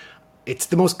 Like, it's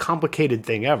the most complicated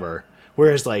thing ever.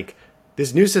 Whereas like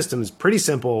this new system is pretty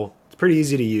simple, it's pretty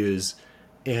easy to use,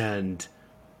 and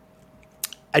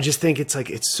I just think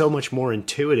it's so much more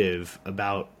intuitive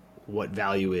about what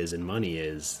value is and money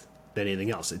is than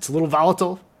anything else. It's a little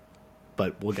volatile,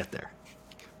 but we'll get there.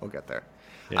 We'll get there.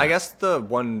 Yeah. I guess the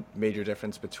one major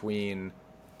difference between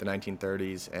the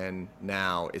 1930s and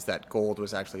now is that gold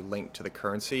was actually linked to the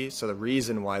currency. So the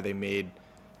reason why they made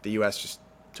the U.S. just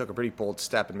took a pretty bold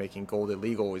step in making gold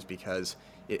illegal was because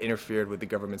it interfered with the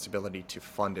government's ability to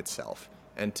fund itself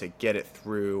and to get it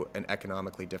through an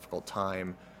economically difficult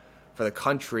time for the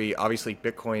country. Obviously,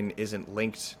 Bitcoin isn't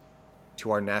linked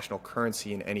to our national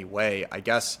currency in any way. I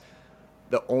guess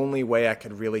the only way I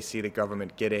could really see the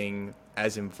government getting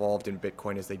as involved in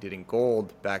Bitcoin as they did in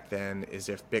gold back then is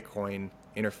if Bitcoin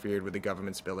interfered with the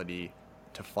government's ability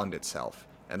to fund itself.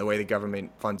 And the way the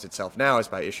government funds itself now is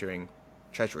by issuing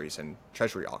treasuries and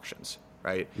treasury auctions,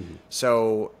 right? Mm-hmm.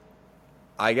 So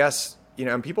I guess,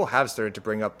 and people have started to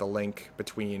bring up the link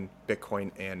between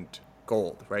Bitcoin and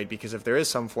gold, right? Because if there is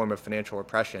some form of financial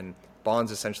repression,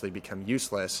 bonds essentially become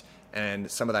useless,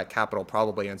 and some of that capital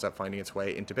probably ends up finding its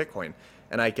way into Bitcoin.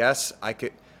 And I guess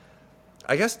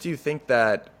do you think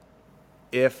that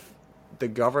if the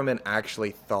government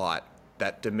actually thought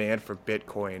that demand for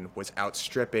Bitcoin was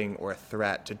outstripping or a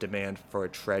threat to demand for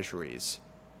treasuries,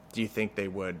 do you think they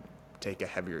would take a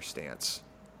heavier stance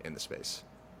in the space?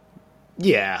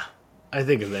 Yeah, I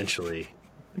think eventually.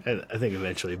 But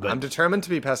I'm determined to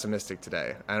be pessimistic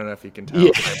today. I don't know if you can tell.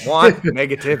 Yeah. I want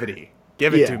negativity.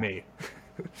 Give it to me.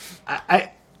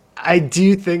 I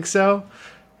do think so,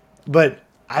 but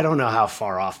I don't know how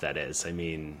far off that is. I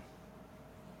mean,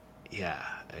 yeah,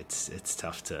 it's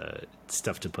tough to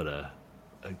put a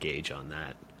gauge on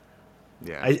that.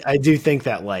 Yeah, I do think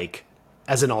that, like,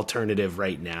 as an alternative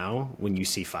right now, when you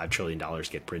see $5 trillion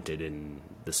get printed in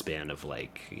the span of,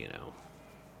 like,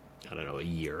 I don't know, a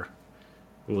year.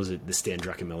 What was it? The Stan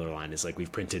Druckenmiller line is like,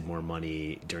 we've printed more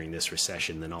money during this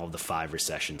recession than all of the 5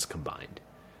 recessions combined.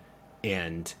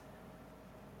 And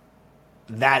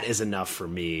that is enough for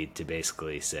me to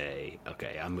basically say,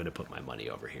 okay, I'm going to put my money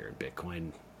over here in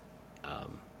Bitcoin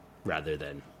rather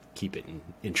than keep it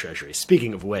in treasuries.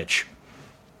 Speaking of which,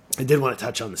 I did want to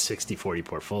touch on the 60-40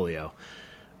 portfolio,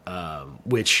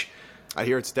 which... I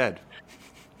hear it's dead.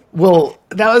 Well,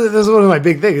 that was one of my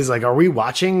big things. Like, are we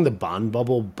watching the bond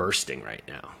bubble bursting right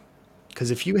now?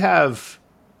 Because if you have,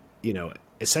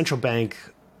 a central bank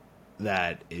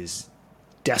that is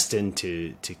destined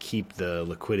to keep the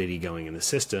liquidity going in the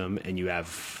system, and you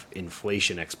have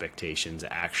inflation expectations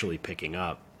actually picking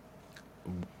up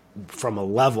from a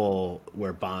level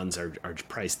where bonds are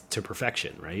priced to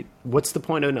perfection, right? What's the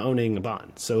point of owning a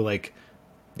bond? So, like,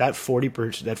 that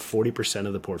 40%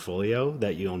 of the portfolio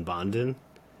that you own bond in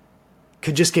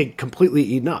could just get completely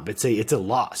eaten up. It's a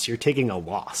loss. You're taking a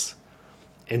loss.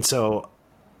 And so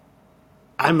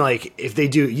I'm like, if they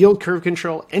do yield curve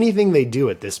control, anything they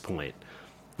do at this point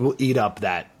will eat up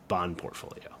that bond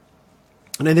portfolio.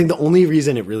 And I think the only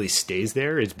reason it really stays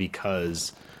there is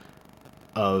because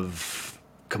of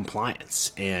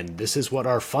compliance. And this is what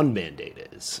our fund mandate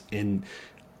is. And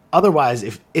otherwise,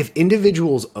 if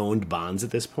individuals owned bonds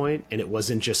at this point, and it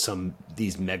wasn't just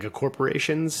these mega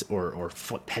corporations or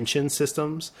pension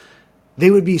systems, they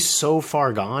would be so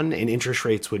far gone, and interest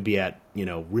rates would be at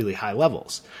really high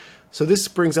levels. So this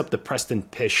brings up the Preston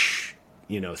Pysh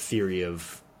theory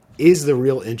of, is the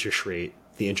real interest rate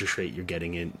the interest rate you're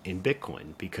getting in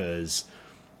Bitcoin? Because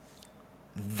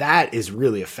that is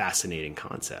really a fascinating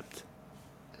concept.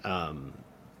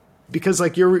 Because,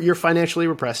 like, you're financially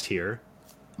repressed here.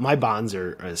 My bonds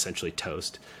are essentially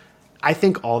toast. I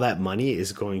think all that money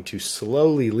is going to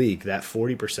slowly leak. That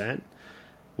 40%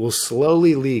 will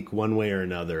slowly leak one way or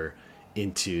another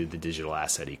into the digital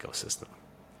asset ecosystem.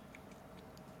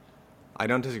 I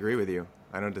don't disagree with you.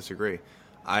 I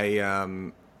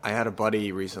had a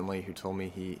buddy recently who told me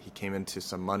he came into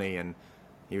some money, and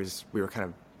we were kind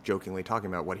of jokingly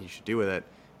talking about what he should do with it.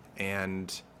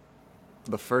 And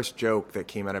the first joke that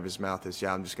came out of his mouth is,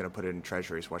 yeah, I'm just going to put it in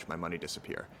treasuries, watch my money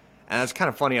disappear. And that's kind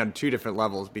of funny on two different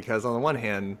levels, because on the one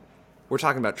hand, we're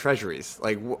talking about treasuries.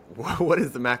 Like, what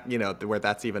is the where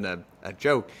that's even a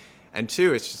joke? And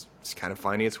two, it's kind of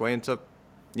finding its way into,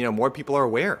 more people are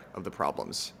aware of the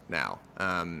problems now.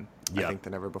 I think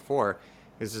than ever before.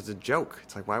 It's just a joke.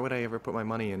 It's like, why would I ever put my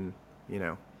money in, in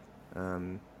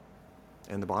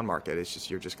the bond market? It's just,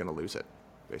 you're just going to lose it,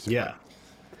 basically. Yeah.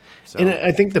 So, And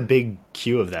I think the big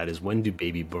cue of that is, when do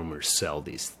baby boomers sell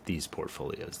these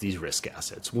portfolios, these risk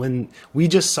assets? When we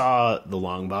just saw the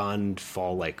long bond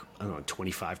fall like, I don't know,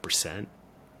 25%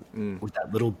 with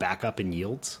that little backup in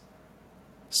yields.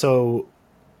 So,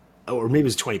 or maybe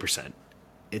it's 20%.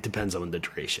 It depends on the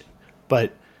duration.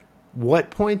 But what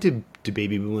point do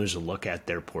baby boomers look at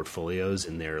their portfolios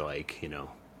in their, like,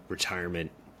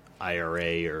 retirement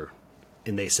IRA,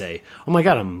 and they say, "Oh my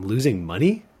God, I'm losing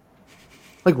money"?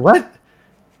 Like, what?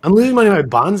 I'm losing money on my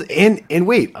bonds, and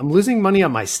wait, I'm losing money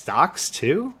on my stocks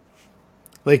too?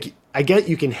 Like, I get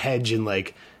you can hedge in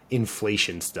like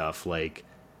inflation stuff, like,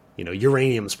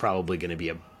 uranium's probably going to be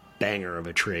a banger of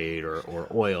a trade, or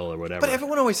oil or whatever. but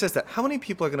everyone always says that. How many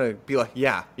people are going to be like,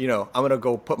 yeah, I'm going to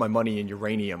go put my money in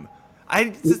uranium?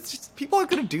 People are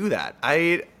going to do that.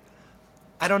 I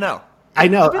don't know. I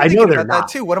know they're about not. that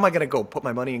too. What am I going to go put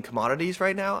my money in commodities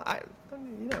right now?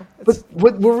 But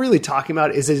what we're really talking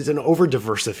about is an over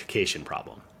diversification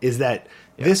problem. Is that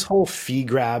this whole fee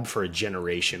grab for a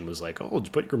generation was like, oh,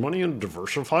 just put your money in a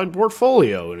diversified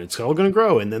portfolio and it's all going to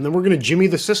grow. And then we're going to jimmy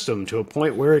the system to a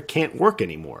point where it can't work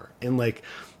anymore. And like,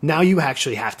 now you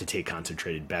actually have to take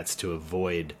concentrated bets to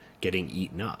avoid getting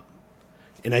eaten up.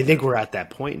 And I think we're at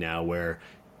that point now where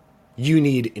you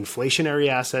need inflationary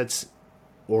assets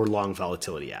or long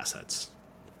volatility assets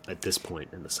at this point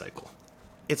in the cycle.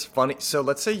 It's funny. So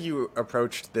let's say you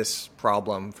approached this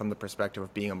problem from the perspective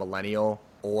of being a millennial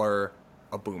or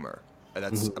a boomer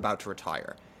that's about to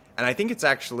retire. And I think it's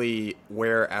actually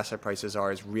where asset prices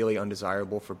are is really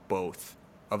undesirable for both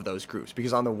of those groups.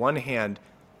 Because on the one hand,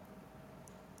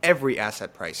 every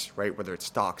asset price, right, whether it's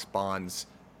stocks, bonds,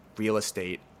 real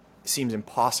estate, seems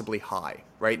impossibly high,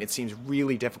 right? And it seems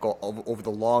really difficult over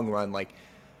the long run. Like,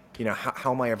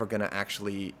 how am I ever going to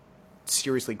actually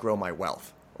seriously grow my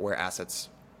wealth where assets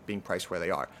being priced where they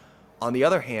are? On the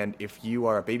other hand, if you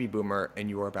are a baby boomer and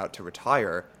you are about to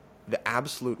retire, the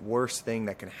absolute worst thing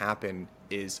that can happen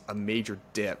is a major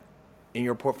dip in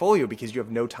your portfolio because you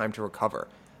have no time to recover.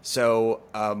 So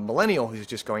a millennial who's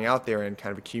just going out there and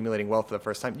kind of accumulating wealth for the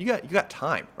first time, you got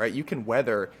time, right? You can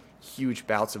weather huge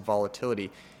bouts of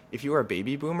volatility. If you are a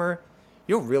baby boomer,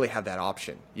 you don't really have that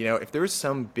option. If there's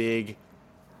some big,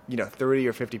 30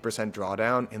 or 50%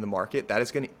 drawdown in the market, that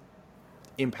is going to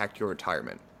impact your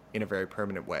retirement in a very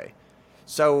permanent way.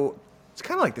 So it's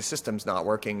kind of like the system's not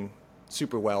working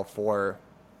super well for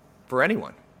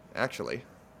anyone, actually.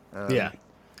 Yeah.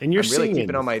 And you're I'm really seeing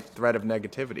keeping on my thread of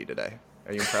negativity today.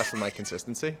 Are you impressed with my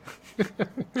consistency?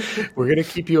 We're going to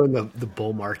keep you in the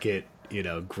bull market,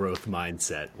 growth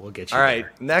mindset. We'll get you All there.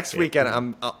 right. Next weekend,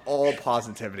 I'm all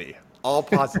positivity. All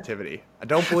positivity. I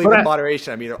don't believe in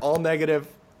moderation. I'm either all negative,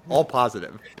 all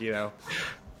positive,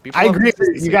 I agree.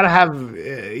 You got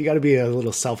to be a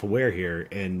little self-aware here.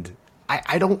 And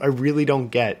I really don't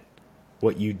get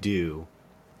what you do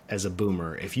as a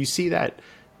boomer. If you see that,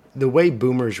 the way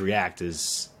boomers react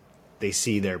is they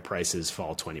see their prices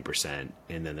fall 20%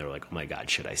 and then they're like, oh my God,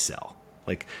 should I sell?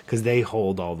 Like, because they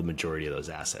hold all the majority of those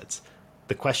assets.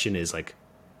 The question is, like,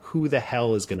 who the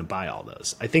hell is going to buy all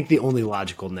those? I think the only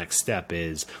logical next step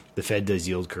is the Fed does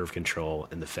yield curve control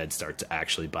and the Fed starts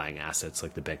actually buying assets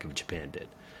like the Bank of Japan did.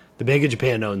 The Bank of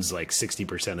Japan owns like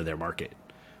 60% of their market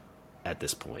at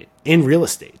this point in real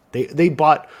estate. They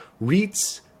bought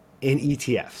REITs and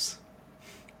ETFs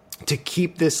to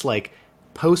keep this like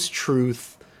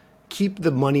post-truth, keep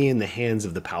the money in the hands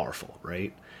of the powerful,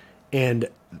 right? And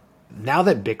now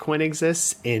that Bitcoin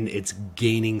exists and it's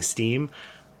gaining steam,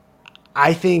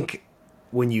 I think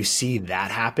when you see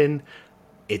that happen,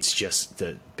 it's just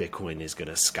that Bitcoin is going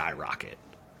to skyrocket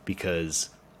because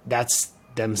that's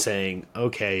them saying,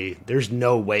 okay, there's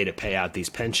no way to pay out these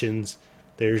pensions.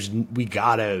 We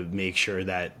got to make sure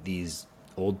that these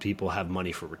old people have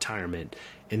money for retirement.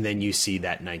 And then you see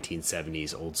that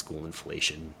 1970s old school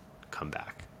inflation come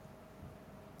back.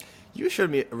 You showed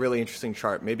me a really interesting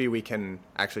chart. Maybe we can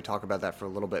actually talk about that for a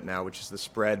little bit now, which is the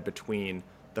spread between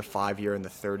the 5-year and the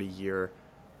 30-year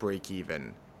break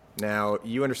even. Now,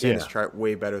 you understand this chart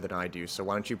way better than I do, so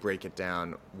why don't you break it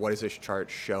down? What is this chart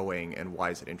showing, and why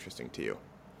is it interesting to you?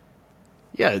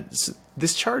 Yeah,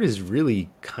 this chart is really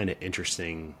kind of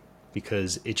interesting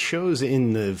because it shows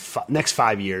in the next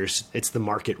 5 years, it's the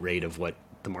market rate of what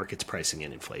the market's pricing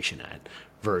in inflation at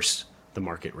versus the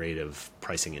market rate of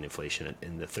pricing in inflation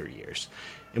in the 30 years.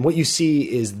 And what you see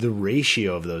is the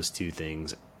ratio of those two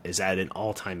things is at an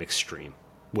all-time extreme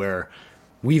where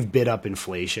we've bid up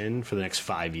inflation for the next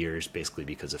 5 years basically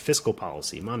because of fiscal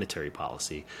policy, monetary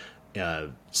policy,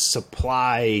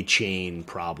 supply chain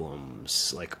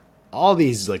problems, like all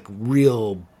these like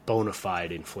real bona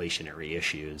fide inflationary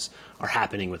issues are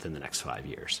happening within the next 5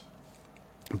 years.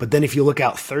 But then if you look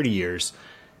out 30 years,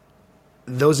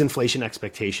 those inflation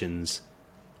expectations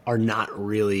are not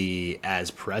really as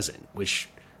present, which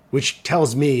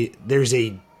tells me there's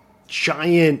a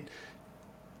giant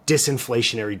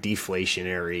disinflationary,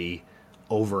 deflationary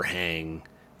overhang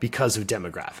because of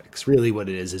demographics. Really what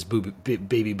it is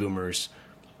baby boomers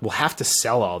will have to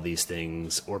sell all these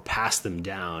things or pass them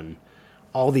down.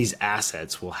 All these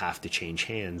assets will have to change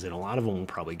hands, and a lot of them will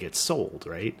probably get sold,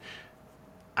 right?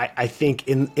 I think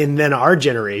in then our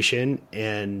generation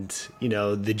and, you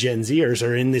know, the Gen Zers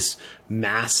are in this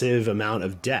massive amount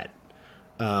of debt,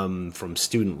 from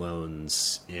student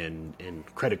loans and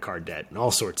credit card debt and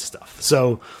all sorts of stuff.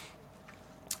 So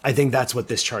I think that's what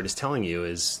this chart is telling you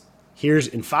is here's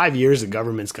in 5 years, the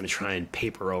government's going to try and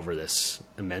paper over this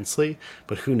immensely,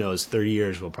 but who knows, 30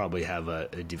 years we'll probably have a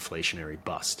deflationary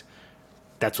bust.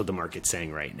 That's what the market's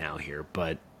saying right now here,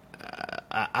 but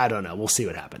I don't know. We'll see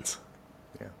what happens.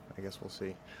 Yeah, I guess we'll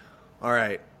see. All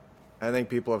right. I think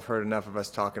people have heard enough of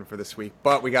us talking for this week,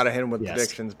 but we got to hit them with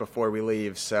predictions before we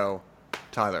leave. So,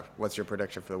 Tyler, what's your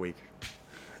prediction for the week?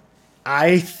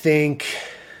 I think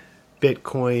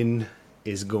Bitcoin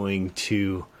is going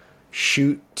to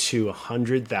shoot to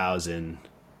 100,000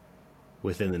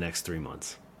 within the next 3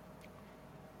 months.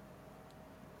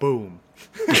 Boom.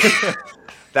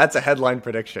 That's a headline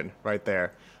prediction right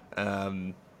there.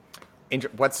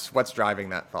 What's driving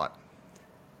that thought?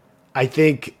 I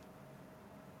think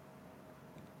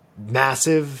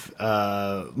massive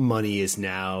money is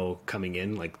now coming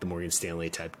in, like the Morgan Stanley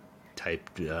type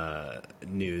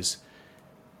news,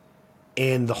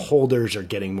 and the holders are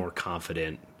getting more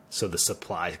confident. So the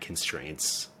supply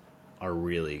constraints are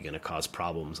really going to cause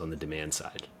problems on the demand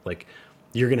side. Like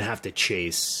you're going to have to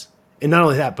chase, and not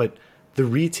only that, but the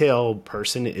retail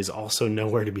person is also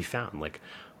nowhere to be found. Like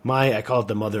I call it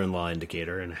the mother-in-law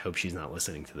indicator, and I hope she's not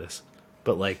listening to this,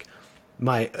 but like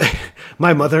my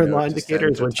mother-in-law indicator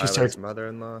is when she starts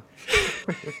mother-in-law.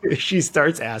 She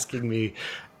starts asking me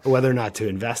whether or not to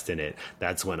invest in it.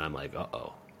 That's when I'm like,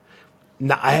 uh-oh.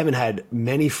 Now, I haven't had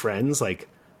many friends. Like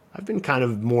I've been kind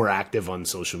of more active on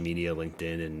social media,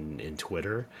 LinkedIn and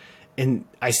Twitter, and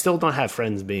I still don't have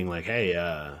friends being like, hey,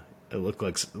 it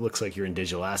looks like you're in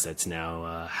digital assets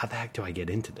now. How the heck do I get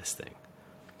into this thing?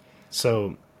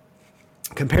 So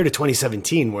compared to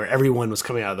 2017, where everyone was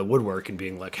coming out of the woodwork and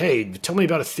being like, hey, tell me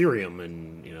about Ethereum.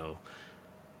 And, you know,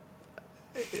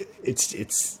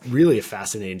 it's really a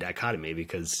fascinating dichotomy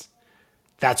because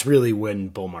that's really when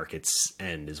bull markets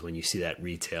end, is when you see that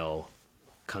retail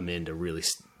come in to really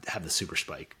have the super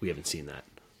spike. We haven't seen that.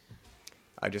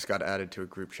 I just got added to a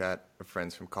group chat of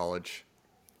friends from college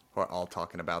who are all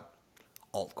talking about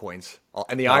altcoins.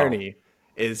 And the irony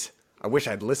is, I wish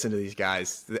I'd listened to these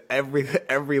guys.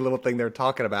 Every little thing they're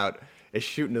talking about is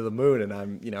shooting to the moon, and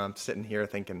I'm sitting here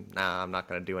thinking, nah, I'm not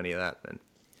going to do any of that. And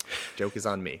joke is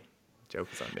on me.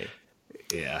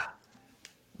 Yeah.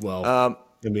 Well,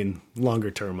 I mean,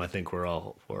 longer term, I think we're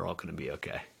all going to be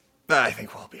okay. I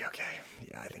think we'll be okay.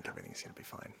 Yeah, I think everything's going to be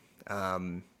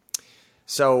fine.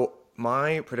 So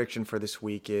my prediction for this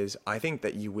week is I think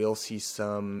that you will see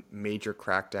some major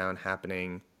crackdown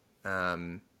happening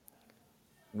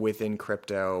within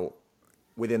crypto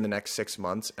within the next 6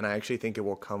 months. And I actually think it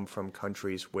will come from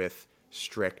countries with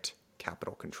strict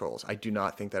capital controls. I do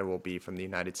not think that it will be from the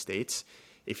United States.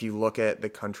 If you look at the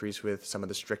countries with some of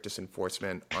the strictest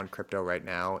enforcement on crypto right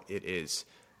now, it is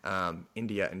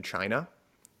India and China,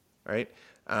 right?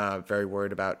 Very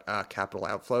worried about capital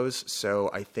outflows. So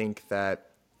I think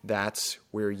that that's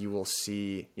where you will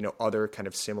see, other kind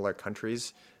of similar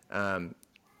countries.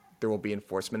 There will be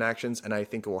enforcement actions, and I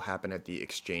think it will happen at the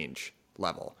exchange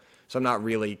level. So I'm not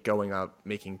really going up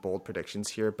making bold predictions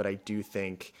here, but I do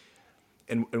think,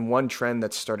 and one trend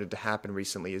that's started to happen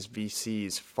recently is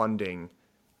VCs funding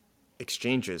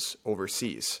exchanges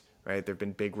overseas, right? There have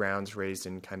been big rounds raised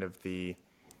in kind of the,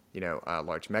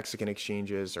 large Mexican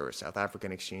exchanges or South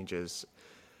African exchanges.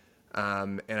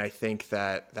 And I think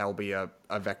that will be a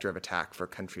vector of attack for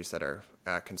countries that are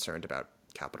concerned about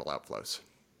capital outflows,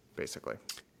 basically.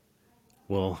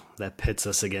 Well, that pits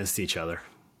us against each other.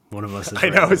 One of us is I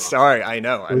know. Right. Sorry. I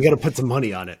know. We got to put some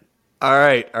money on it. All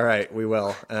right. We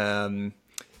will. What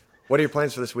are your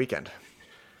plans for this weekend?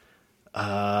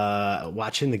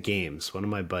 Watching the games. One of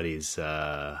my buddies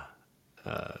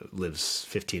lives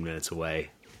 15 minutes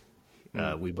away.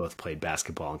 We both played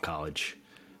basketball in college.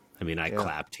 I mean, I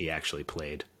clapped. He actually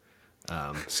played.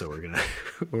 So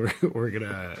we're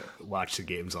gonna watch the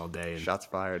games all day. And shots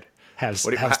fired.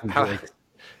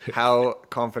 How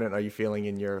confident are you feeling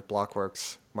in your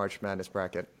Blockworks March Madness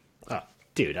bracket?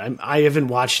 Dude, I haven't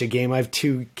watched a game. I have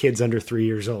 2 kids under 3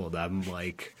 years old. I'm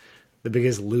like the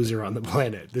biggest loser on the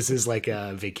planet. This is like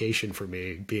a vacation for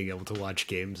me, being able to watch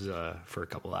games for a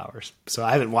couple hours. So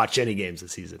I haven't watched any games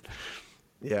this season.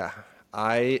 Yeah.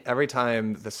 Every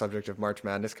time the subject of March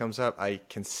Madness comes up, I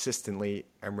consistently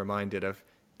am reminded of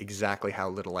exactly how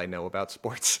little I know about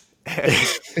sports. And,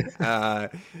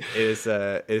 it is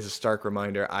a stark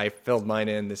reminder. I filled mine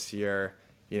in this year,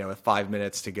 with 5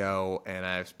 minutes to go, and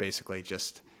I was basically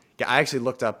I actually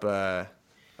looked up a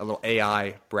little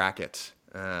AI bracket,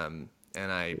 and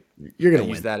You're gonna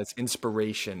use win. that as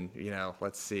inspiration.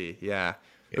 Let's see. Yeah,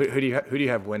 who do you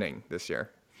have winning this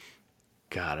year?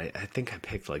 God, I think I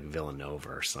picked like Villanova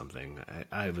or something.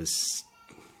 I'm a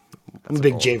a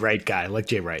big bold- Jay Wright guy. I like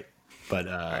Jay Wright. But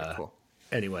All right, cool.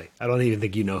 anyway, I don't even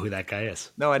think you know who that guy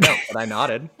is. No, I don't, but I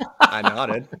nodded. I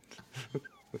nodded.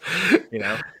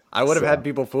 I would have had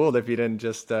people fooled if you didn't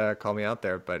just call me out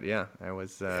there. But yeah, I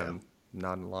was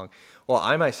nodding along. Well,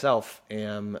 I myself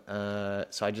am.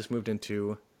 So I just moved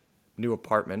into new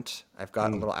apartment. I've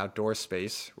got a little outdoor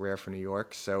space, rare for New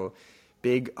York. So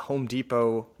big Home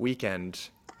Depot weekend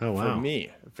Oh, wow. for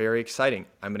me. Very exciting.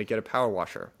 I'm gonna get a power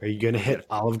washer. Are you going to hit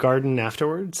Olive Garden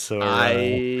afterwards? Or,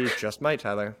 I just might,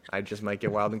 Tyler. I just might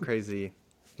get wild and crazy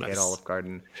Nice. at Olive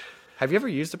Garden. Have you ever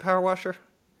used a power washer?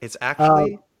 It's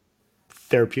actually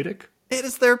therapeutic? it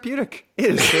is therapeutic. It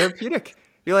is therapeutic.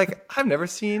 You're like, I've never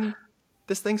seen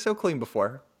this thing so clean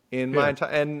before in my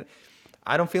entire, and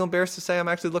I don't feel embarrassed to say I'm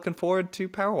actually looking forward to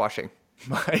power washing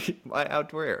my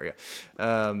outdoor area.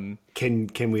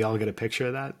 Can we all get a picture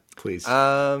of that, please?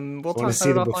 We'll talk about see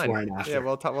it the offline. before and after. Yeah,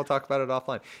 we'll talk about it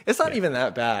offline. It's not even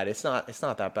that bad. It's not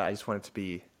that bad. I just want it to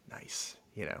be nice.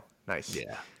 Nice.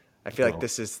 Yeah. I feel like Well-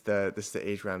 this is the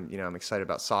age where I'm excited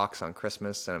about socks on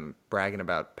Christmas, and I'm bragging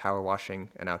about power washing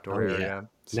an outdoor area.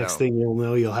 So Next thing you'll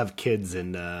know, you'll have kids,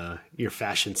 and your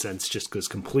fashion sense just goes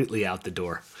completely out the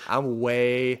door. I'm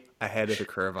way ahead of the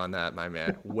curve on that, my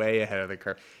man. Way ahead of the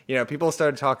curve. People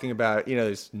started talking about,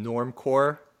 there's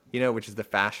normcore, which is the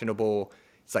fashionable,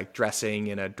 it's like dressing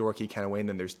in a dorky kind of way. And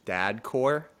then there's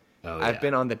dadcore. Oh, I've yeah.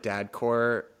 been on the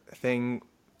dadcore thing.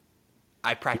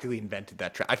 I practically invented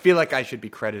that trend. I feel like I should be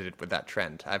credited with that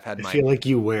trend. I've had I my, feel like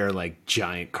you wear like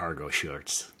giant cargo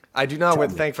shorts. I do not,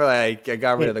 thankfully I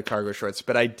got rid of the cargo shorts,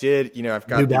 but I did, I've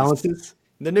got New these- Balances?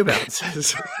 The New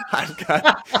Balances.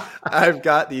 I've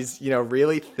got these,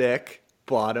 really thick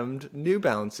bottomed New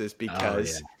Balances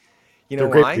because, They're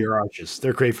great for your arches.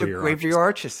 They're great for your great arches. for your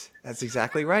arches. That's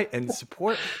exactly right. And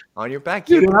support on your back.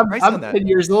 Can't Dude, put a price I'm on that. 10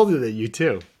 years older than you,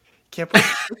 too. Can't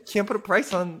put a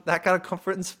price on that kind of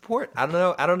comfort and support. I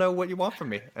don't know what you want from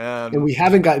me. And we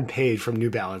haven't gotten paid from New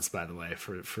Balance, by the way,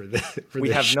 for We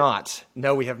this have show. not.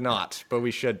 No, we have not. But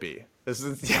we should be. This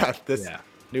is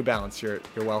New Balance. You're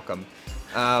welcome.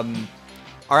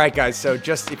 All right, guys. So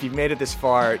just if you've made it this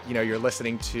far, you're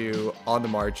listening to On the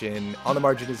Margin. On the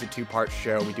Margin is a 2-part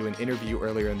show. We do an interview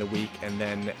earlier in the week, and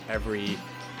then every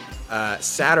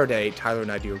Saturday, Tyler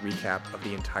and I do a recap of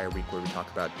the entire week where we talk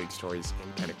about big stories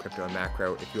in kind of crypto and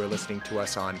macro. If you are listening to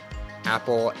us on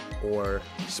Apple or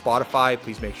Spotify,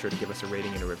 please make sure to give us a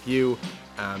rating and a review.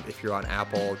 If you're on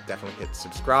Apple, definitely hit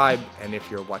subscribe. And if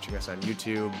you're watching us on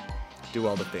YouTube, do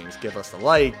all the things. Give us the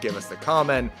like, give us the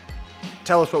comment.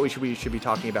 Tell us what we should be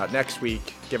talking about next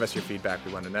week. Give us your feedback.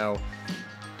 We want to know.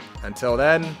 Until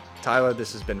then, Tyler,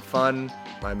 this has been fun,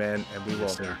 my man, and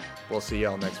Yes, sir. we'll see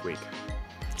y'all next week.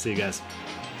 See you guys.